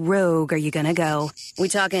 how rogue are you gonna go? We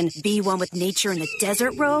talking be one with nature in the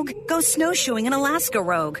desert rogue? Go snowshoeing in Alaska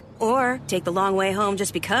rogue? Or take the long way home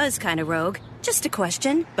just because kind of rogue? Just a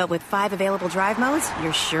question, but with 5 available drive modes,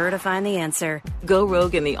 you're sure to find the answer. Go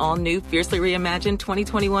rogue in the all-new, fiercely reimagined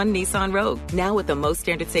 2021 Nissan Rogue, now with the most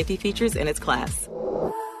standard safety features in its class.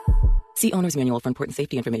 See Owner's Manual for important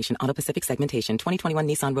safety information. Auto Pacific segmentation. 2021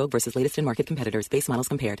 Nissan Rogue versus latest in market competitors. Base models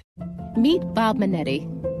compared. Meet Bob Manetti.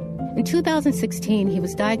 In 2016, he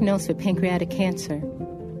was diagnosed with pancreatic cancer.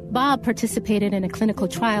 Bob participated in a clinical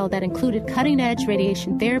trial that included cutting-edge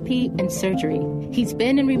radiation therapy and surgery. He's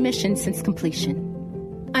been in remission since completion.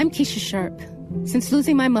 I'm Keisha Sharp. Since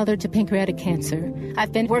losing my mother to pancreatic cancer,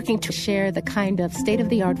 I've been working to share the kind of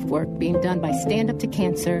state-of-the-art work being done by Stand Up to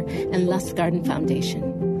Cancer and Lustgarten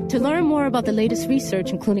Foundation. To learn more about the latest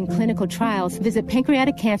research, including clinical trials, visit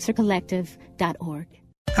pancreaticcancercollective.org.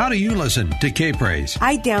 How do you listen to K-Praise?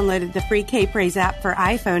 I downloaded the free K-Praise app for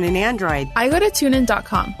iPhone and Android. I go to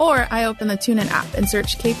TuneIn.com, or I open the TuneIn app and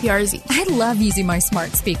search KPRZ. I love using my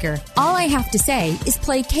smart speaker. All I have to say is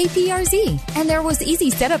play KPRZ, and there was easy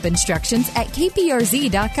setup instructions at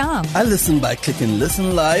KPRZ.com. I listen by clicking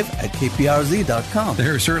Listen Live at KPRZ.com.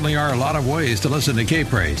 There certainly are a lot of ways to listen to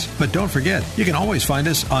K-Praise, but don't forget, you can always find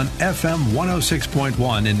us on FM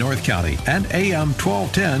 106.1 in North County and AM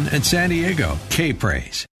 1210 in San Diego.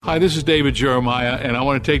 K-Praise. Hi, this is David Jeremiah, and I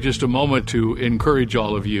want to take just a moment to encourage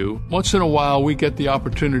all of you. Once in a while, we get the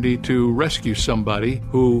opportunity to rescue somebody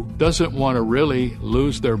who doesn't want to really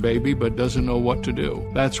lose their baby but doesn't know what to do.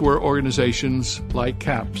 That's where organizations like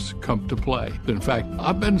CAPS come to play. In fact,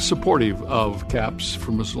 I've been supportive of CAPS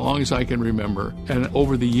from as long as I can remember, and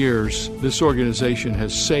over the years, this organization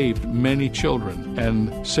has saved many children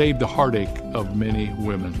and saved the heartache of many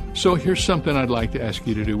women. So here's something I'd like to ask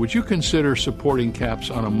you to do. Would you consider supporting CAPS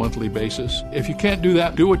on a monthly basis? If you can't do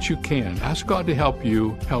that, do what you can. Ask God to help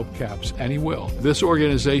you help CAPS, and He will. This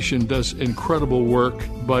organization does incredible work,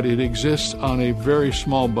 but it exists on a very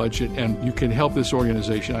small budget, and you can help this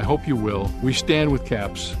organization. I hope you will. We stand with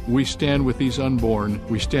CAPS. We stand with these unborn.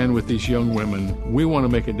 We stand with these young women. We want to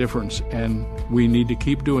make a difference, and we need to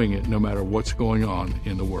keep doing it no matter what's going on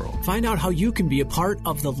in the world. Find out how you can be a part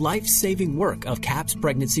of the life-saving work of CAPS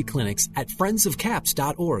pregnancy clinics at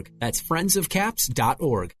friendsofcaps.org. That's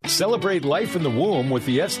friendsofcaps.org. Celebrate life in the womb with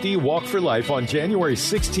the SD Walk for Life on January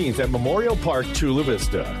 16th at Memorial Park, Chula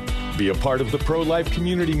Vista. Be a part of the pro-life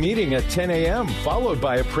community meeting at 10 a.m., followed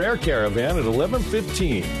by a prayer caravan at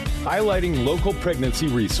 11:15, highlighting local pregnancy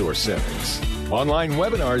resource centers. Online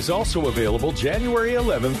webinars also available January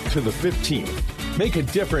 11th to the 15th. Make a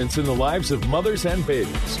difference in the lives of mothers and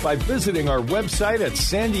babies by visiting our website at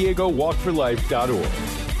sandiegowalkforlife.org.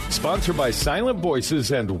 Sponsored by Silent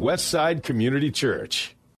Voices and Westside Community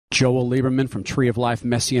Church. Joel Lieberman from Tree of Life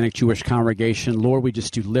Messianic Jewish Congregation. Lord, we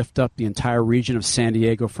just do lift up the entire region of San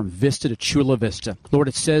Diego from Vista to Chula Vista. Lord,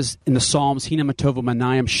 it says in the Psalms, Hina Matovu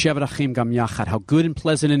Manayim Shevet Achim Gam Yachad, how good and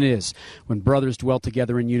pleasant it is when brothers dwell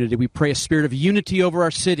together in unity. We pray a spirit of unity over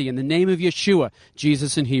our city in the name of Yeshua,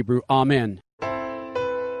 Jesus in Hebrew. Amen.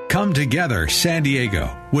 Come Together San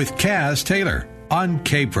Diego with Kaz Taylor on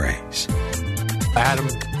K-Praise. Adam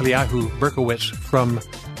Eliyahu Berkowitz from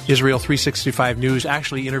Israel 365 News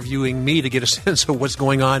actually interviewing me to get a sense of what's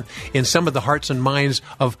going on in some of the hearts and minds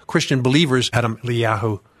of Christian believers. Adam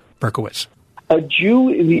Eliyahu Berkowitz. A Jew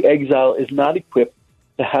in the exile is not equipped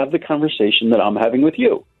to have the conversation that I'm having with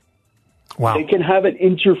you. Wow. They can have an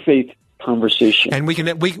interfaith conversation, and we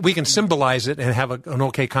can symbolize it and have an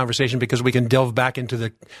okay conversation because we can delve back into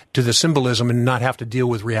the symbolism and not have to deal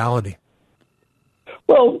with reality.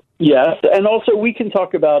 Well, yes, and also we can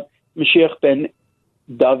talk about Mashiach ben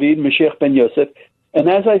David, Mashiach ben Yosef, and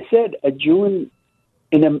as I said, a Jew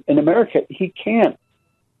in America, he can't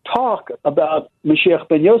talk about Mashiach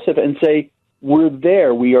ben Yosef and say we're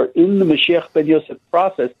there, we are in the Mashiach ben Yosef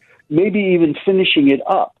process, maybe even finishing it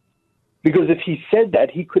up. Because if he said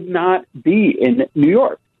that, he could not be in New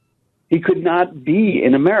York. He could not be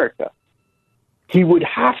in America. He would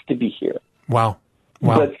have to be here. Wow.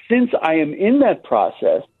 But since I am in that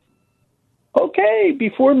process, okay,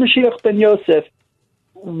 before Mashiach ben Yosef,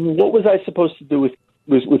 what was I supposed to do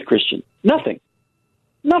with Christian? Nothing.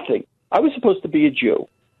 I was supposed to be a Jew.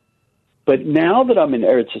 But now that I'm in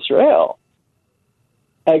Eretz Israel,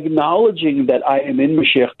 acknowledging that I am in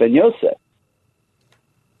Mashiach ben Yosef,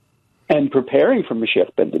 and preparing for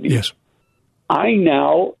Mashiach ben David, yes, I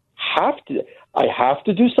now have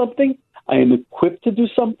to do something. I am equipped to do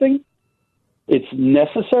something. It's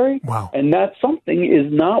necessary. Wow. And that something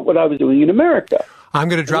is not what I was doing in America. I'm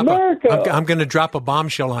going to drop a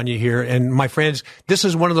bombshell on you here, and my friends, this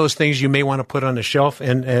is one of those things you may want to put on a shelf.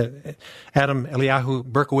 And Adam Eliyahu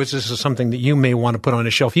Berkowitz, this is something that you may want to put on a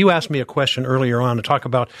shelf. You asked me a question earlier on to talk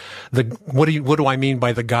about what do I mean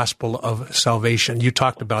by the gospel of salvation? You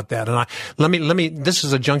talked about that, and let me. This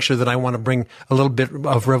is a juncture that I want to bring a little bit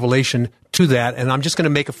of revelation to that, and I'm just going to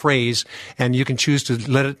make a phrase, and you can choose to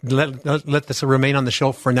let this remain on the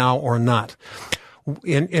shelf for now or not.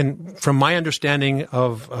 From my understanding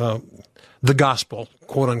of the gospel,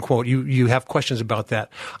 quote unquote, you have questions about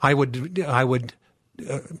that. I would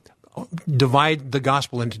divide the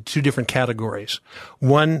gospel into two different categories.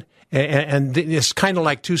 One, and it's kind of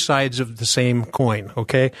like two sides of the same coin.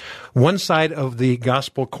 Okay, one side of the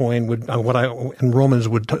gospel coin would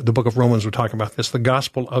the book of Romans would talk about this, the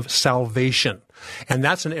gospel of salvation. And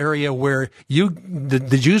that's an area where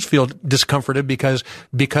the Jews feel discomforted because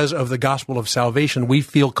of the gospel of salvation. We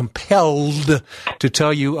feel compelled to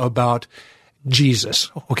tell you about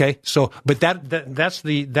Jesus. Okay, so but that's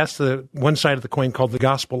the one side of the coin called the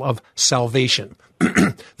gospel of salvation.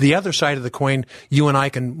 The other side of the coin, you and I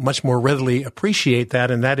can much more readily appreciate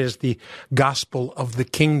that, and that is the gospel of the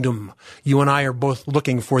kingdom. You and I are both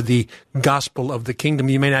looking for the gospel of the kingdom.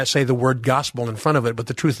 You may not say the word gospel in front of it, but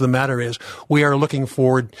the truth of the matter is we are looking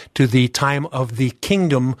forward to the time of the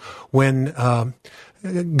kingdom when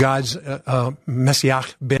God's Messiah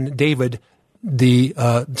ben David, the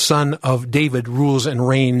son of David, rules and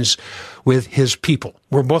reigns with his people.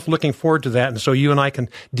 We're both looking forward to that, and so you and I can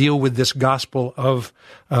deal with this gospel of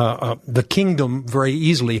the kingdom very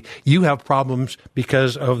easily. You have problems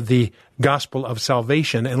because of the gospel of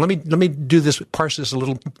salvation, and let me parse this a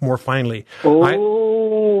little more finely. Let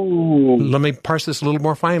me parse this a little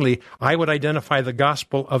more finely. I would identify the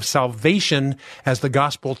gospel of salvation as the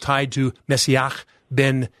gospel tied to Messiah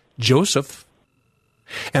ben Joseph,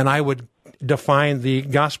 and I would define the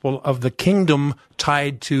gospel of the kingdom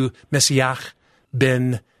tied to Messiah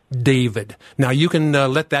ben David. Now, you can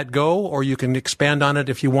let that go, or you can expand on it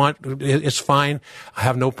if you want. It's fine. I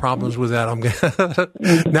have no problems with that.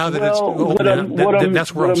 Now that it's open,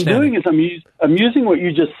 that's where I'm standing. What I'm doing is I'm using what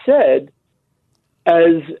you just said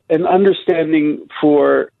as an understanding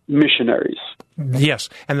for missionaries. Yes,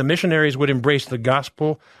 and the missionaries would embrace the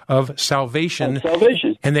gospel of salvation.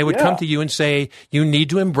 And they would come to you and say, you need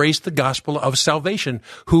to embrace the gospel of salvation,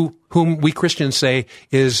 whom we Christians say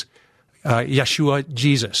is Yeshua,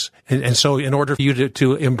 Jesus. And so in order for you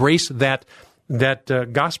to embrace that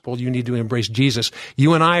gospel, you need to embrace Jesus.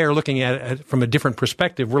 You and I are looking at it from a different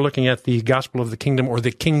perspective. We're looking at the gospel of the kingdom, or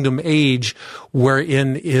the kingdom age,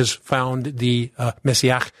 wherein is found the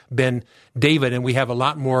Messiah ben David, and we have a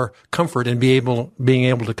lot more comfort in being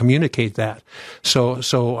able to communicate that.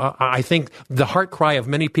 So I think the heart cry of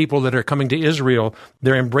many people that are coming to Israel,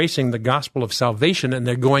 they're embracing the gospel of salvation, and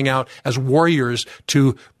they're going out as warriors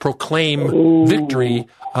to proclaim victory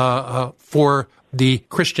for the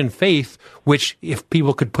Christian faith, which, if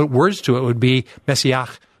people could put words to it, would be Messiah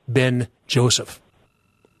ben Joseph.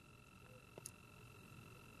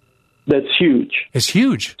 That's huge. It's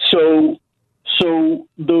huge. So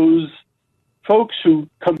those folks who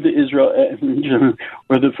come to Israel,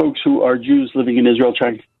 or the folks who are Jews living in Israel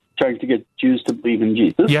trying to get Jews to believe in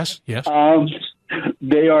Jesus. Yes.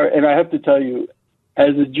 They are, and I have to tell you,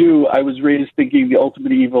 as a Jew, I was raised thinking the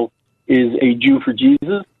ultimate evil is a Jew for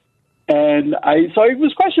Jesus. And I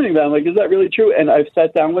was questioning them, like, is that really true? And I've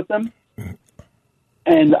sat down with them,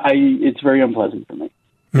 and it's very unpleasant for me.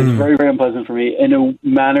 It's very, very unpleasant for me in a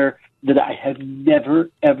manner that I have never,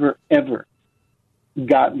 ever, ever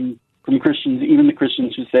gotten from Christians, even the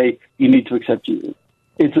Christians who say you need to accept Jesus.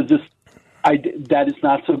 That is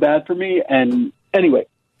not so bad for me. And anyway,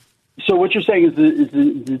 so what you're saying is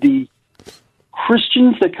the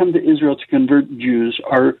Christians that come to Israel to convert Jews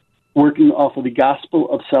are working off of the gospel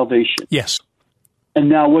of salvation. Yes. And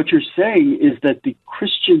now what you're saying is that the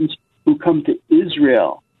Christians who come to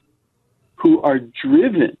Israel, who are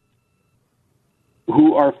driven,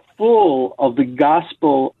 who are full of the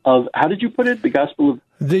gospel of, how did you put it? The gospel of...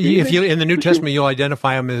 If you in the New Testament, you'll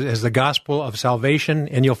identify them as the gospel of salvation,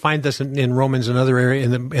 and you'll find this in Romans and other area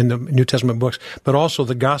in the New Testament books, but also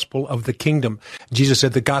the gospel of the kingdom. Jesus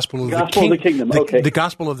said the gospel of the kingdom. Okay. The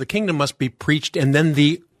gospel of the kingdom must be preached, and then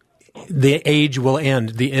the age will end.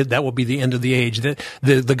 That will be the end of the age.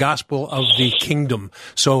 The gospel of the kingdom.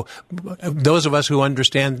 So those of us who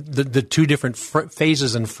understand the two different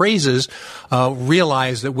phases and phrases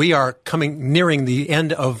realize that we are nearing the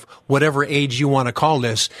end of whatever age you want to call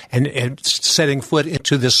this, and setting foot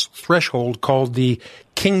into this threshold called the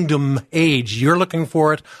kingdom age. You're looking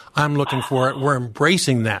for it. I'm looking for it. We're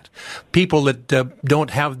embracing that. People that don't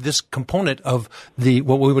have this component of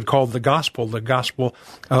what we would call the gospel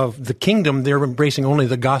of the kingdom, they're embracing only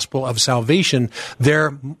the gospel of salvation.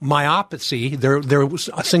 Their myopathy, their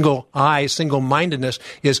single-mindedness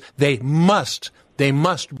is they must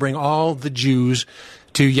bring all the Jews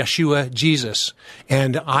to Yeshua, Jesus.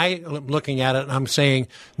 And I am looking at it and I'm saying,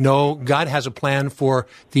 no, God has a plan for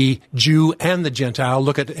the Jew and the Gentile.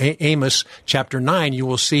 Look at Amos chapter 9. You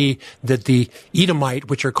will see that the Edomite,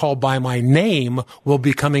 which are called by my name, will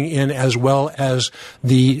be coming in as well as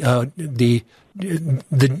the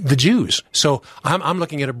Jews. So I'm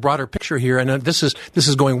looking at a broader picture here, and this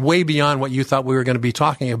is going way beyond what you thought we were going to be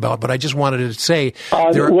talking about. But I just wanted to say,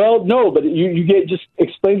 but you just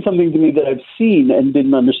explained something to me that I've seen and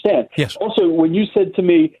didn't understand. Yes. Also, when you said to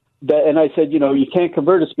me that, and I said, you can't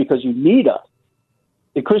convert us because you need us.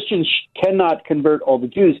 The Christians cannot convert all the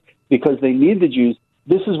Jews because they need the Jews.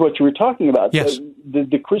 This is what you were talking about. Yes.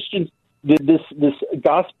 The Christians, this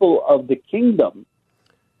gospel of the kingdom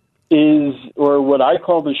is, or what I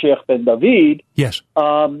call the Sheikh Ben David, yes,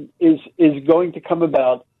 is going to come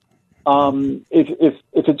about. If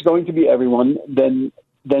it's going to be everyone, then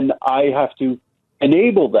I have to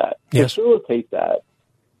enable that, yes, facilitate that.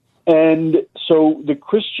 And so the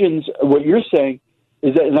Christians, what you're saying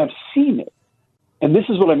is that, and I've seen it, and this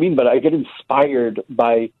is what I mean, but I get inspired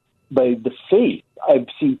by the faith. I've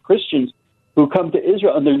seen Christians who come to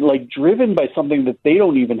Israel and they're like driven by something that they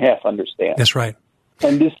don't even half understand. That's right.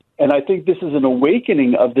 And I think this is an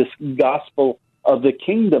awakening of this gospel of the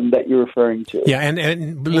kingdom that you're referring to. Yeah, and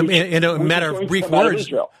in a matter of brief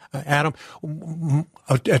words, Adam,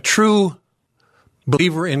 a true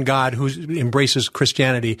believer in God who embraces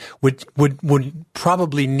Christianity would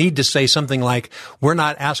probably need to say something like, we're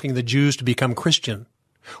not asking the Jews to become Christian.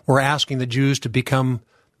 We're asking the Jews to become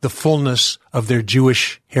the fullness of their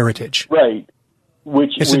Jewish heritage. Right.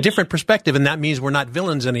 It's a different perspective, and that means we're not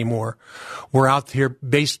villains anymore. We're out here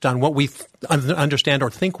based on what we understand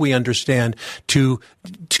or think we understand to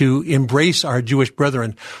embrace our Jewish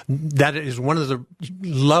brethren. That is one of the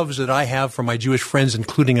loves that I have for my Jewish friends,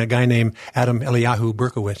 including a guy named Adam Eliyahu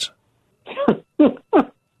Berkowitz.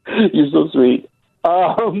 You're so sweet.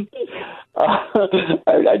 I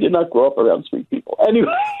did not grow up around sweet people.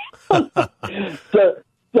 Anyway,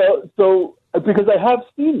 so because I have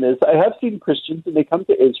seen this, I have seen Christians, and they come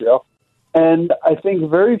to Israel, and I think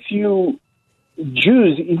very few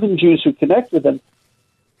Jews, even Jews who connect with them,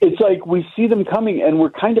 it's like we see them coming, and we're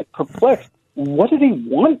kind of perplexed. What do they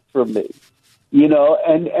want from me?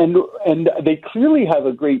 And they clearly have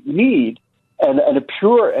a great need, and a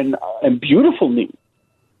pure and beautiful need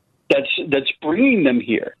that's bringing them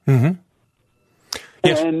here. Mm-hmm.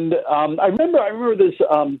 Yes. And I remember this.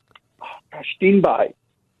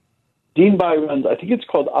 Dean Bai runs, I think it's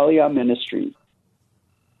called Aliyah Ministries,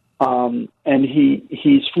 and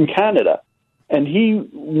he's from Canada, and he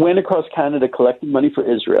went across Canada collecting money for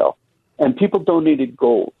Israel, and people donated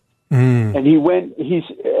gold, and he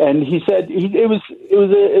said it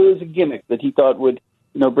was a gimmick that he thought would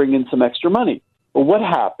bring in some extra money. Well, what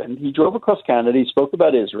happened? He drove across Canada. He spoke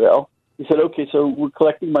about Israel. He said, "Okay, so we're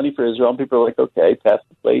collecting money for Israel," and people are like, "Okay, pass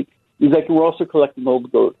the plate." He's like, "We're also collecting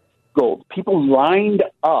gold." People lined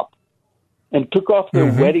up and took off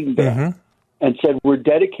their wedding band and said, we're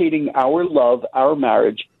dedicating our love, our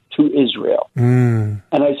marriage to Israel. And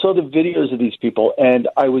I saw the videos of these people, and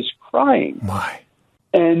I was crying. Why?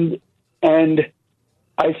 And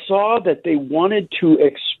I saw that they wanted to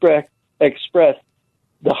express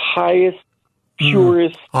the highest,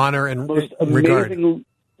 purest, honor and most regard. amazing,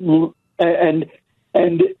 and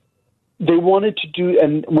they wanted to do.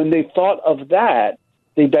 And when they thought of that,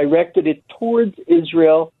 they directed it towards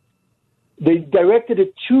Israel. They directed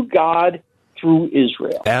it to God through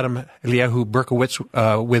Israel. Adam Eliyahu Berkowitz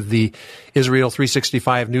with the Israel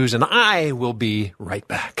 365 News, and I will be right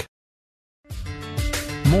back.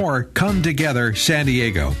 More Come Together San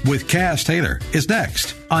Diego with Kaz Taylor is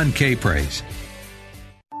next on K-Praise.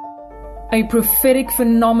 A prophetic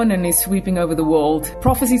phenomenon is sweeping over the world.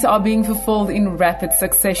 Prophecies are being fulfilled in rapid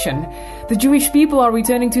succession. The Jewish people are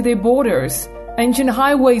returning to their borders. Ancient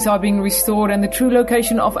highways are being restored, and the true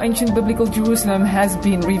location of ancient biblical Jerusalem has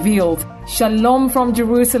been revealed. Shalom from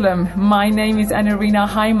Jerusalem. My name is Anarina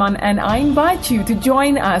Hyman, and I invite you to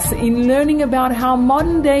join us in learning about how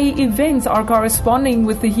modern-day events are corresponding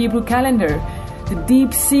with the Hebrew calendar, the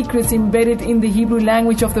deep secrets embedded in the Hebrew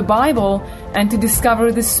language of the Bible, and to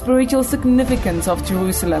discover the spiritual significance of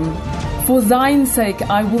Jerusalem. For Zion's sake,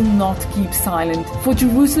 I will not keep silent. For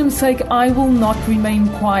Jerusalem's sake, I will not remain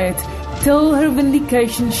quiet, till her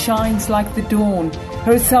vindication shines like the dawn,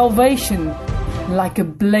 her salvation like a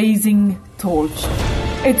blazing torch.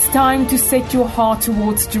 It's time to set your heart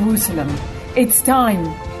towards Jerusalem. It's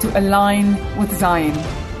time to align with Zion.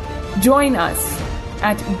 Join us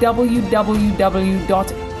at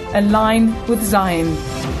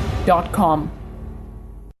www.alignwithzion.com.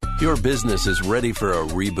 Your business is ready for a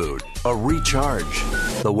reboot, a recharge.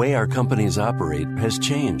 The way our companies operate has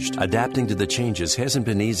changed. Adapting to the changes hasn't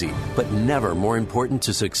been easy, but never more important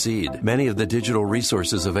to succeed. Many of the digital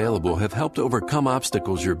resources available have helped overcome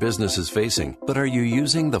obstacles your business is facing, but are you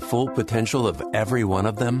using the full potential of every one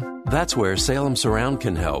of them? That's where Salem Surround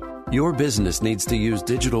can help. Your business needs to use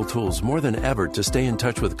digital tools more than ever to stay in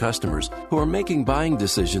touch with customers who are making buying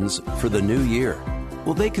decisions for the new year.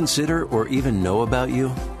 Will they consider or even know about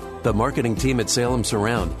you? The marketing team at Salem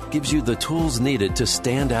Surround gives you the tools needed to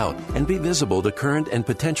stand out and be visible to current and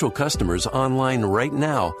potential customers online right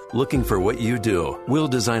now looking for what you do. We'll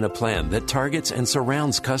design a plan that targets and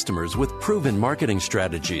surrounds customers with proven marketing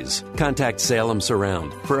strategies. Contact Salem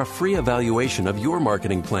Surround for a free evaluation of your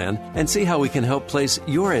marketing plan and see how we can help place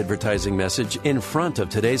your advertising message in front of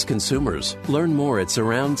today's consumers. Learn more at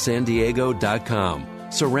surroundsandiego.com.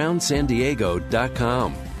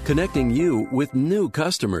 surroundsandiego.com. Connecting you with new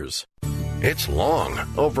customers. It's long,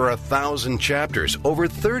 over 1,000 chapters, over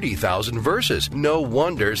 30,000 verses. No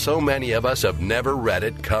wonder so many of us have never read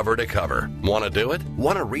it cover to cover. Want to do it?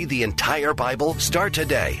 Want to read the entire Bible? Start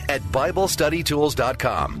today at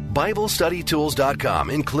BibleStudyTools.com. BibleStudyTools.com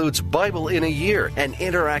includes Bible in a Year, an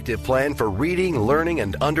interactive plan for reading, learning,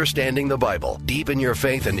 and understanding the Bible. Deepen your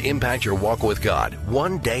faith and impact your walk with God,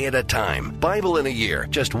 one day at a time. Bible in a Year,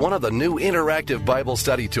 just one of the new interactive Bible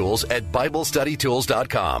study tools at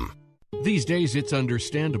BibleStudyTools.com. These days, it's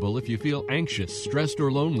understandable if you feel anxious, stressed,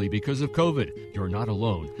 or lonely because of COVID. You're not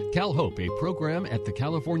alone. CalHope, a program at the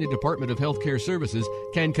California Department of Healthcare Services,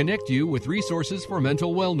 can connect you with resources for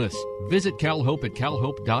mental wellness. Visit CalHope at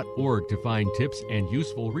calhope.org to find tips and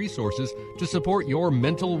useful resources to support your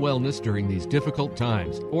mental wellness during these difficult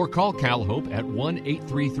times. Or call CalHope at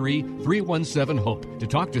 1-833-317-HOPE to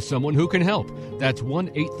talk to someone who can help. That's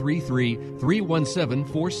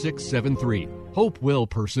 1-833-317-4673. Hope will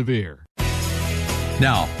persevere.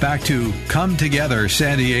 Now, back to Come Together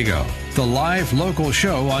San Diego, the live local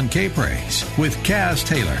show on K-Praise with Kaz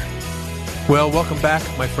Taylor. Well, welcome back,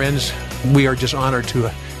 my friends. We are just honored to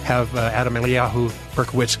have Adam Eliyahu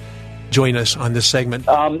Berkowitz join us on this segment.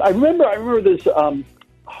 I remember this,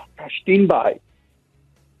 Dean Bai.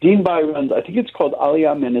 Dean Bai runs, I think it's called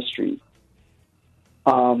Aliyah Ministries.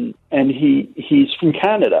 And he's from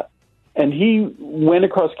Canada. And he went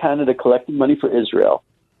across Canada collecting money for Israel,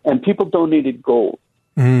 and people donated gold.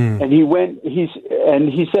 And he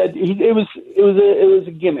said it was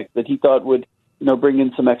a gimmick that he thought would bring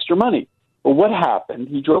in some extra money. But what happened?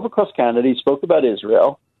 He drove across Canada. He spoke about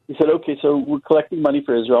Israel. He said, "Okay, so we're collecting money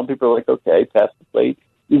for Israel." And people are like, "Okay, pass the plate."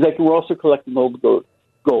 He's like, "We're also collecting old gold."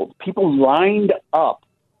 People lined up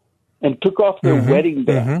and took off their wedding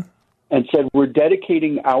band and said, "We're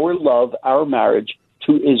dedicating our love, our marriage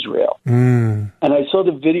to Israel." And I saw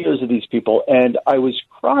the videos of these people, and I was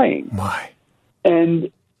crying. Why?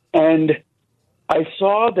 And I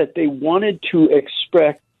saw that they wanted to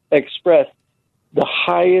express the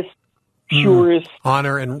highest, purest,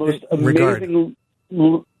 honor and most regard. amazing,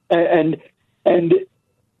 and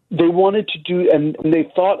they wanted to do, and when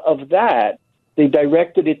they thought of that, they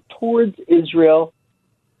directed it towards Israel.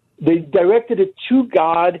 They directed it to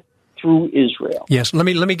God through Israel. Yes, let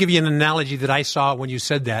me give you an analogy that I saw when you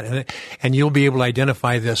said that, and you'll be able to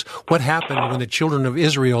identify this. What happened when the children of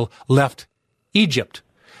Israel left Egypt?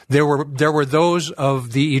 There were those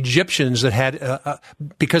of the Egyptians that had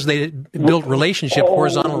because they built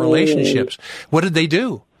horizontal relationships. What did they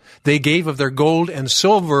do? They gave of their gold and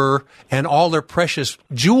silver and all their precious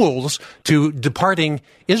jewels to departing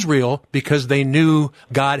Israel because they knew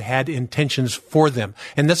God had intentions for them.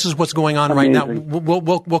 And this is what's going on right now.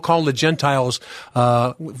 We'll call the Gentiles,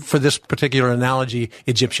 for this particular analogy,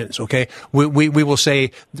 Egyptians, okay? We will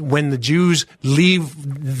say when the Jews leave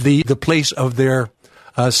the place of their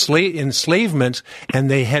enslavement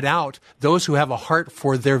and they head out, those who have a heart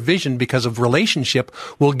for their vision because of relationship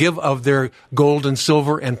will give of their gold and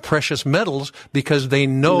silver and precious metals because they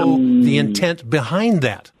know the intent behind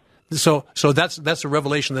that. So that's a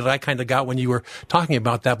revelation that I kind of got when you were talking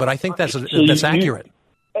about that, but I think that's accurate.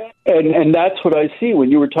 And that's what I see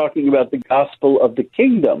when you were talking about the gospel of the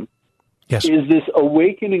kingdom. Yes. Is this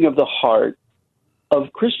awakening of the heart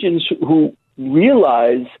of Christians who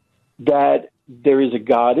realize that there is a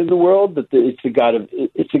God in the world, that it's the God of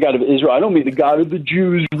Israel. I don't mean the God of the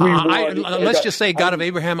Jews. Let's just say God of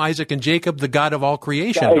Abraham, Isaac, and Jacob, the God of all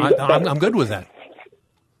creation. I'm good with that.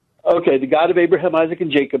 Okay, the God of Abraham, Isaac,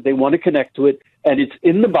 and Jacob. They want to connect to it, and it's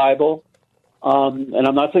in the Bible. And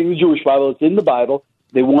I'm not saying the Jewish Bible; it's in the Bible.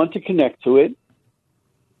 They want to connect to it,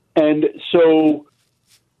 and so,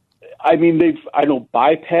 I mean, they've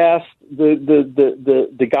bypassed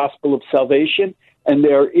the gospel of salvation, and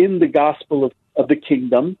they're in the gospel of the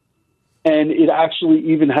kingdom, and it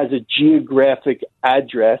actually even has a geographic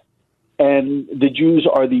address, and the Jews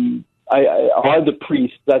are the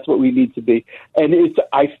priests. That's what we need to be. And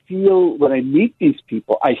I feel when I meet these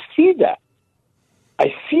people, I see that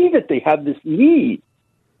they have this need.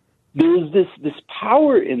 There's this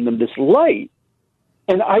power in them, this light,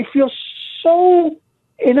 and I feel so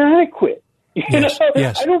inadequate. Yes.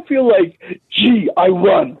 I don't feel like, gee, I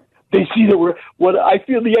run. They see that I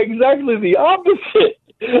feel exactly the opposite.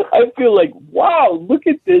 I feel like, wow, look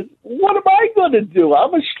at this. What am I going to do?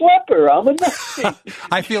 I'm a schlepper. I'm a nothing.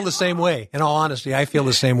 I feel the same way. In all honesty, I feel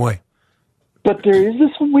the same way. But there is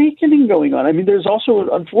this awakening going on. I mean, there's also,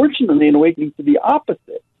 unfortunately, an awakening to the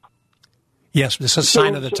opposite. Yes, this is a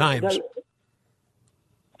sign of the times.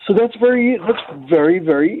 So that's very,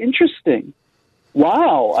 very interesting.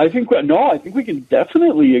 Wow. I think we can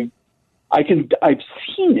definitely. I've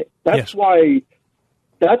seen it. That's why.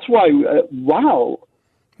 Wow.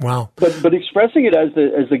 Wow. But expressing it as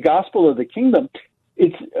the gospel of the kingdom,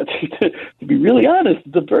 it's to be really honest,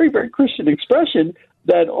 it's a very, very Christian expression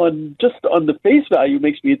that on the face value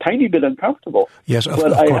makes me a tiny bit uncomfortable. Yes,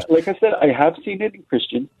 but like I said, I have seen it in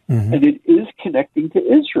Christians, and it is connecting to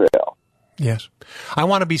Israel. Yes. I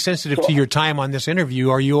want to be sensitive to your time on this interview.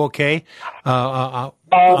 Are you okay?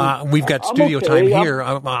 We've got studio time here.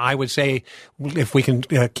 I would say if we can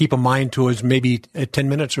keep a mind to us maybe 10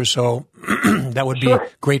 minutes or so, that would be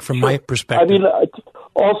great from my perspective. I mean,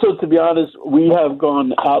 also, to be honest, we have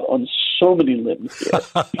gone out on so many limbs here.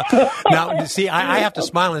 Now, see, I have to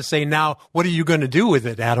smile and say, now, what are you going to do with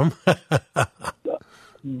it, Adam?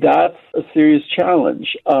 That's a serious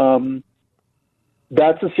challenge.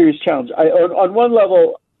 That's a serious challenge. On one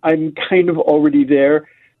level, I'm kind of already there,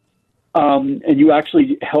 and you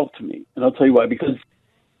actually helped me, and I'll tell you why. Because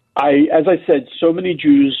as I said, so many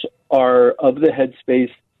Jews are of the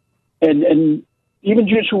headspace, and even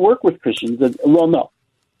Jews who work with Christians. No,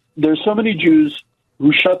 there's so many Jews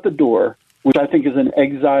who shut the door, which I think is an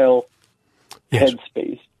exile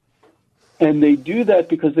headspace, and they do that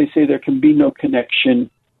because they say there can be no connection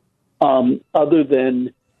other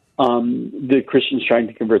than the Christians trying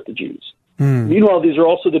to convert the Jews. Meanwhile, these are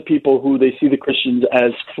also the people who they see the Christians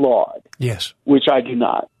as flawed. Yes. Which I do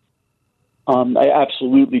not. I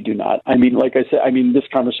absolutely do not. I mean, like I said, this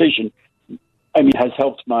conversation, has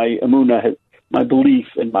helped my emunah, my belief,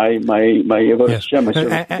 and my avodas Hashem, my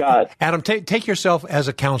service to God. Adam, take yourself as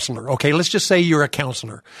a counselor. Okay, let's just say you're a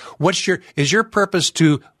counselor. Is your purpose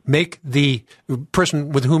to make the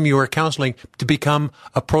person with whom you are counseling to become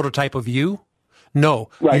a prototype of you? No,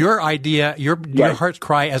 your idea, your heart's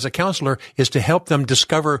cry as a counselor is to help them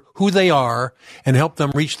discover who they are and help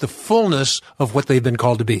them reach the fullness of what they've been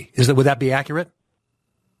called to be. Would that be accurate?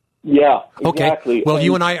 Yeah, exactly. Okay. Well,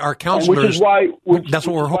 you and I are counselors. That's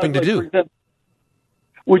what we're hoping to do.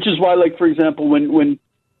 Which is why, like, for example, when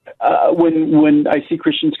I see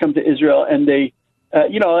Christians come to Israel and they,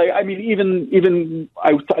 even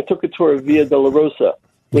I took a tour of Via Dolorosa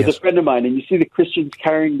with a friend of mine, and you see the Christians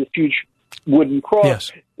carrying this huge wooden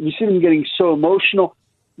cross, and you see them getting so emotional.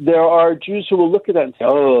 There are Jews who will look at that and say,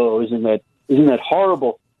 "Oh, isn't that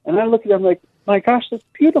horrible?" And I look at them like, "My gosh, that's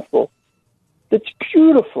beautiful. That's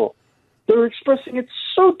beautiful." They're expressing it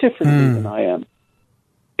so differently than I am.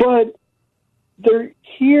 But they're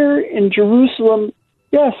here in Jerusalem,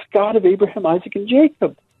 yes, God of Abraham, Isaac, and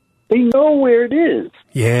Jacob. They know where it is.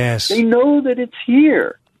 Yes. They know that it's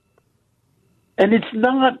here. And it's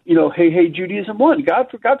not, hey, Judaism won. God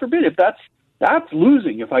forbid, if that's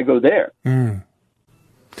losing if I go there.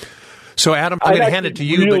 So, Adam, I'm going to hand it to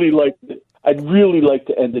you. I'd really like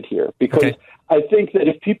to end it here, because I think that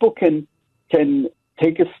if people can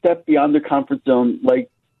take a step beyond their comfort zone, like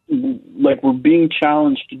we're being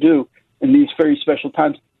challenged to do in these very special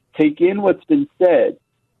times, take in what's been said,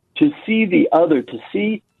 to see the other, to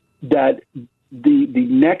see that the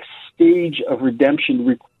next stage of redemption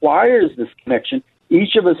requires this connection,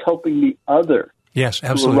 each of us helping the other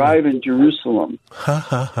to arrive in Jerusalem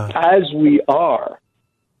as we are,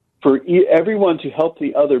 for everyone to help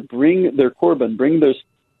the other bring their korban, bring their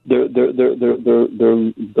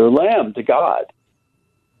lamb to God.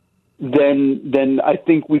 Then I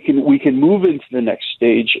think we can move into the next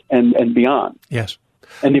stage and beyond. Yes.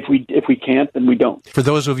 And if we can't, then we don't. For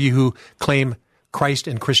those of you who claim Christ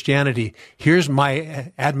and Christianity, here's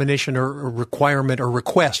my admonition or requirement or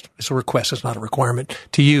request. It's a request, it's not a requirement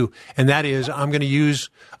to you. And that is, I'm going to use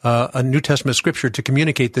a New Testament scripture to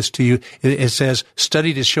communicate this to you. It says,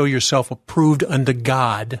 study to show yourself approved unto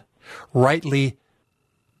God, rightly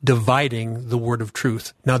dividing the word of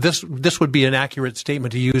truth. Now, this would be an accurate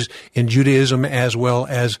statement to use in Judaism as well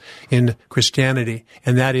as in Christianity,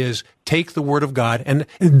 and that is, take the word of God. And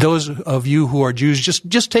those of you who are Jews,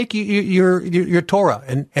 just take your Torah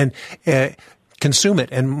and consume it.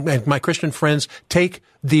 And my Christian friends, take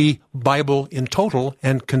the Bible in total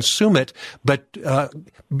and consume it, but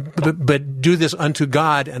do this unto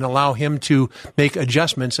God and allow Him to make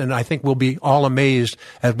adjustments. And I think we'll be all amazed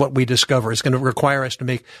at what we discover. It's going to require us to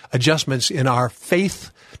make adjustments in our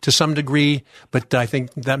faith to some degree, but I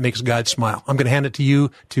think that makes God smile. I'm going to hand it to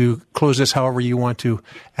you to close this however you want to,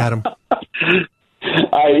 Adam.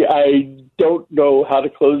 I don't know how to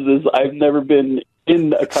close this. I've never been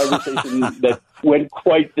in a conversation that went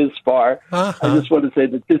quite this far. I just want to say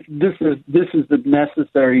that this is the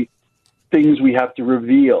necessary things we have to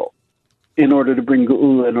reveal in order to bring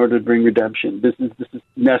Geula, in order to bring redemption. This is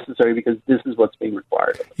necessary because this is what's being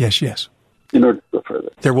required. Yes. In order to go further.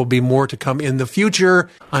 There will be more to come in the future.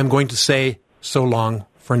 I'm going to say so long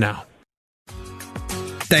for now.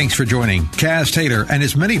 Thanks for joining Kaz Taylor and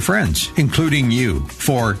his many friends, including you,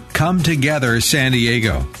 for Come Together San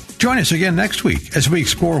Diego. Join us again next week as we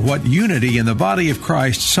explore what unity in the body of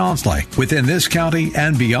Christ sounds like within this county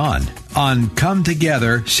and beyond on Come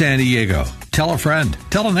Together San Diego. Tell a friend,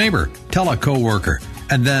 tell a neighbor, tell a coworker,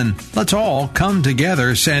 and then let's all come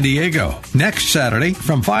together San Diego next Saturday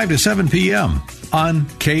from 5 to 7 p.m. on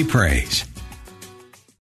K-Praise.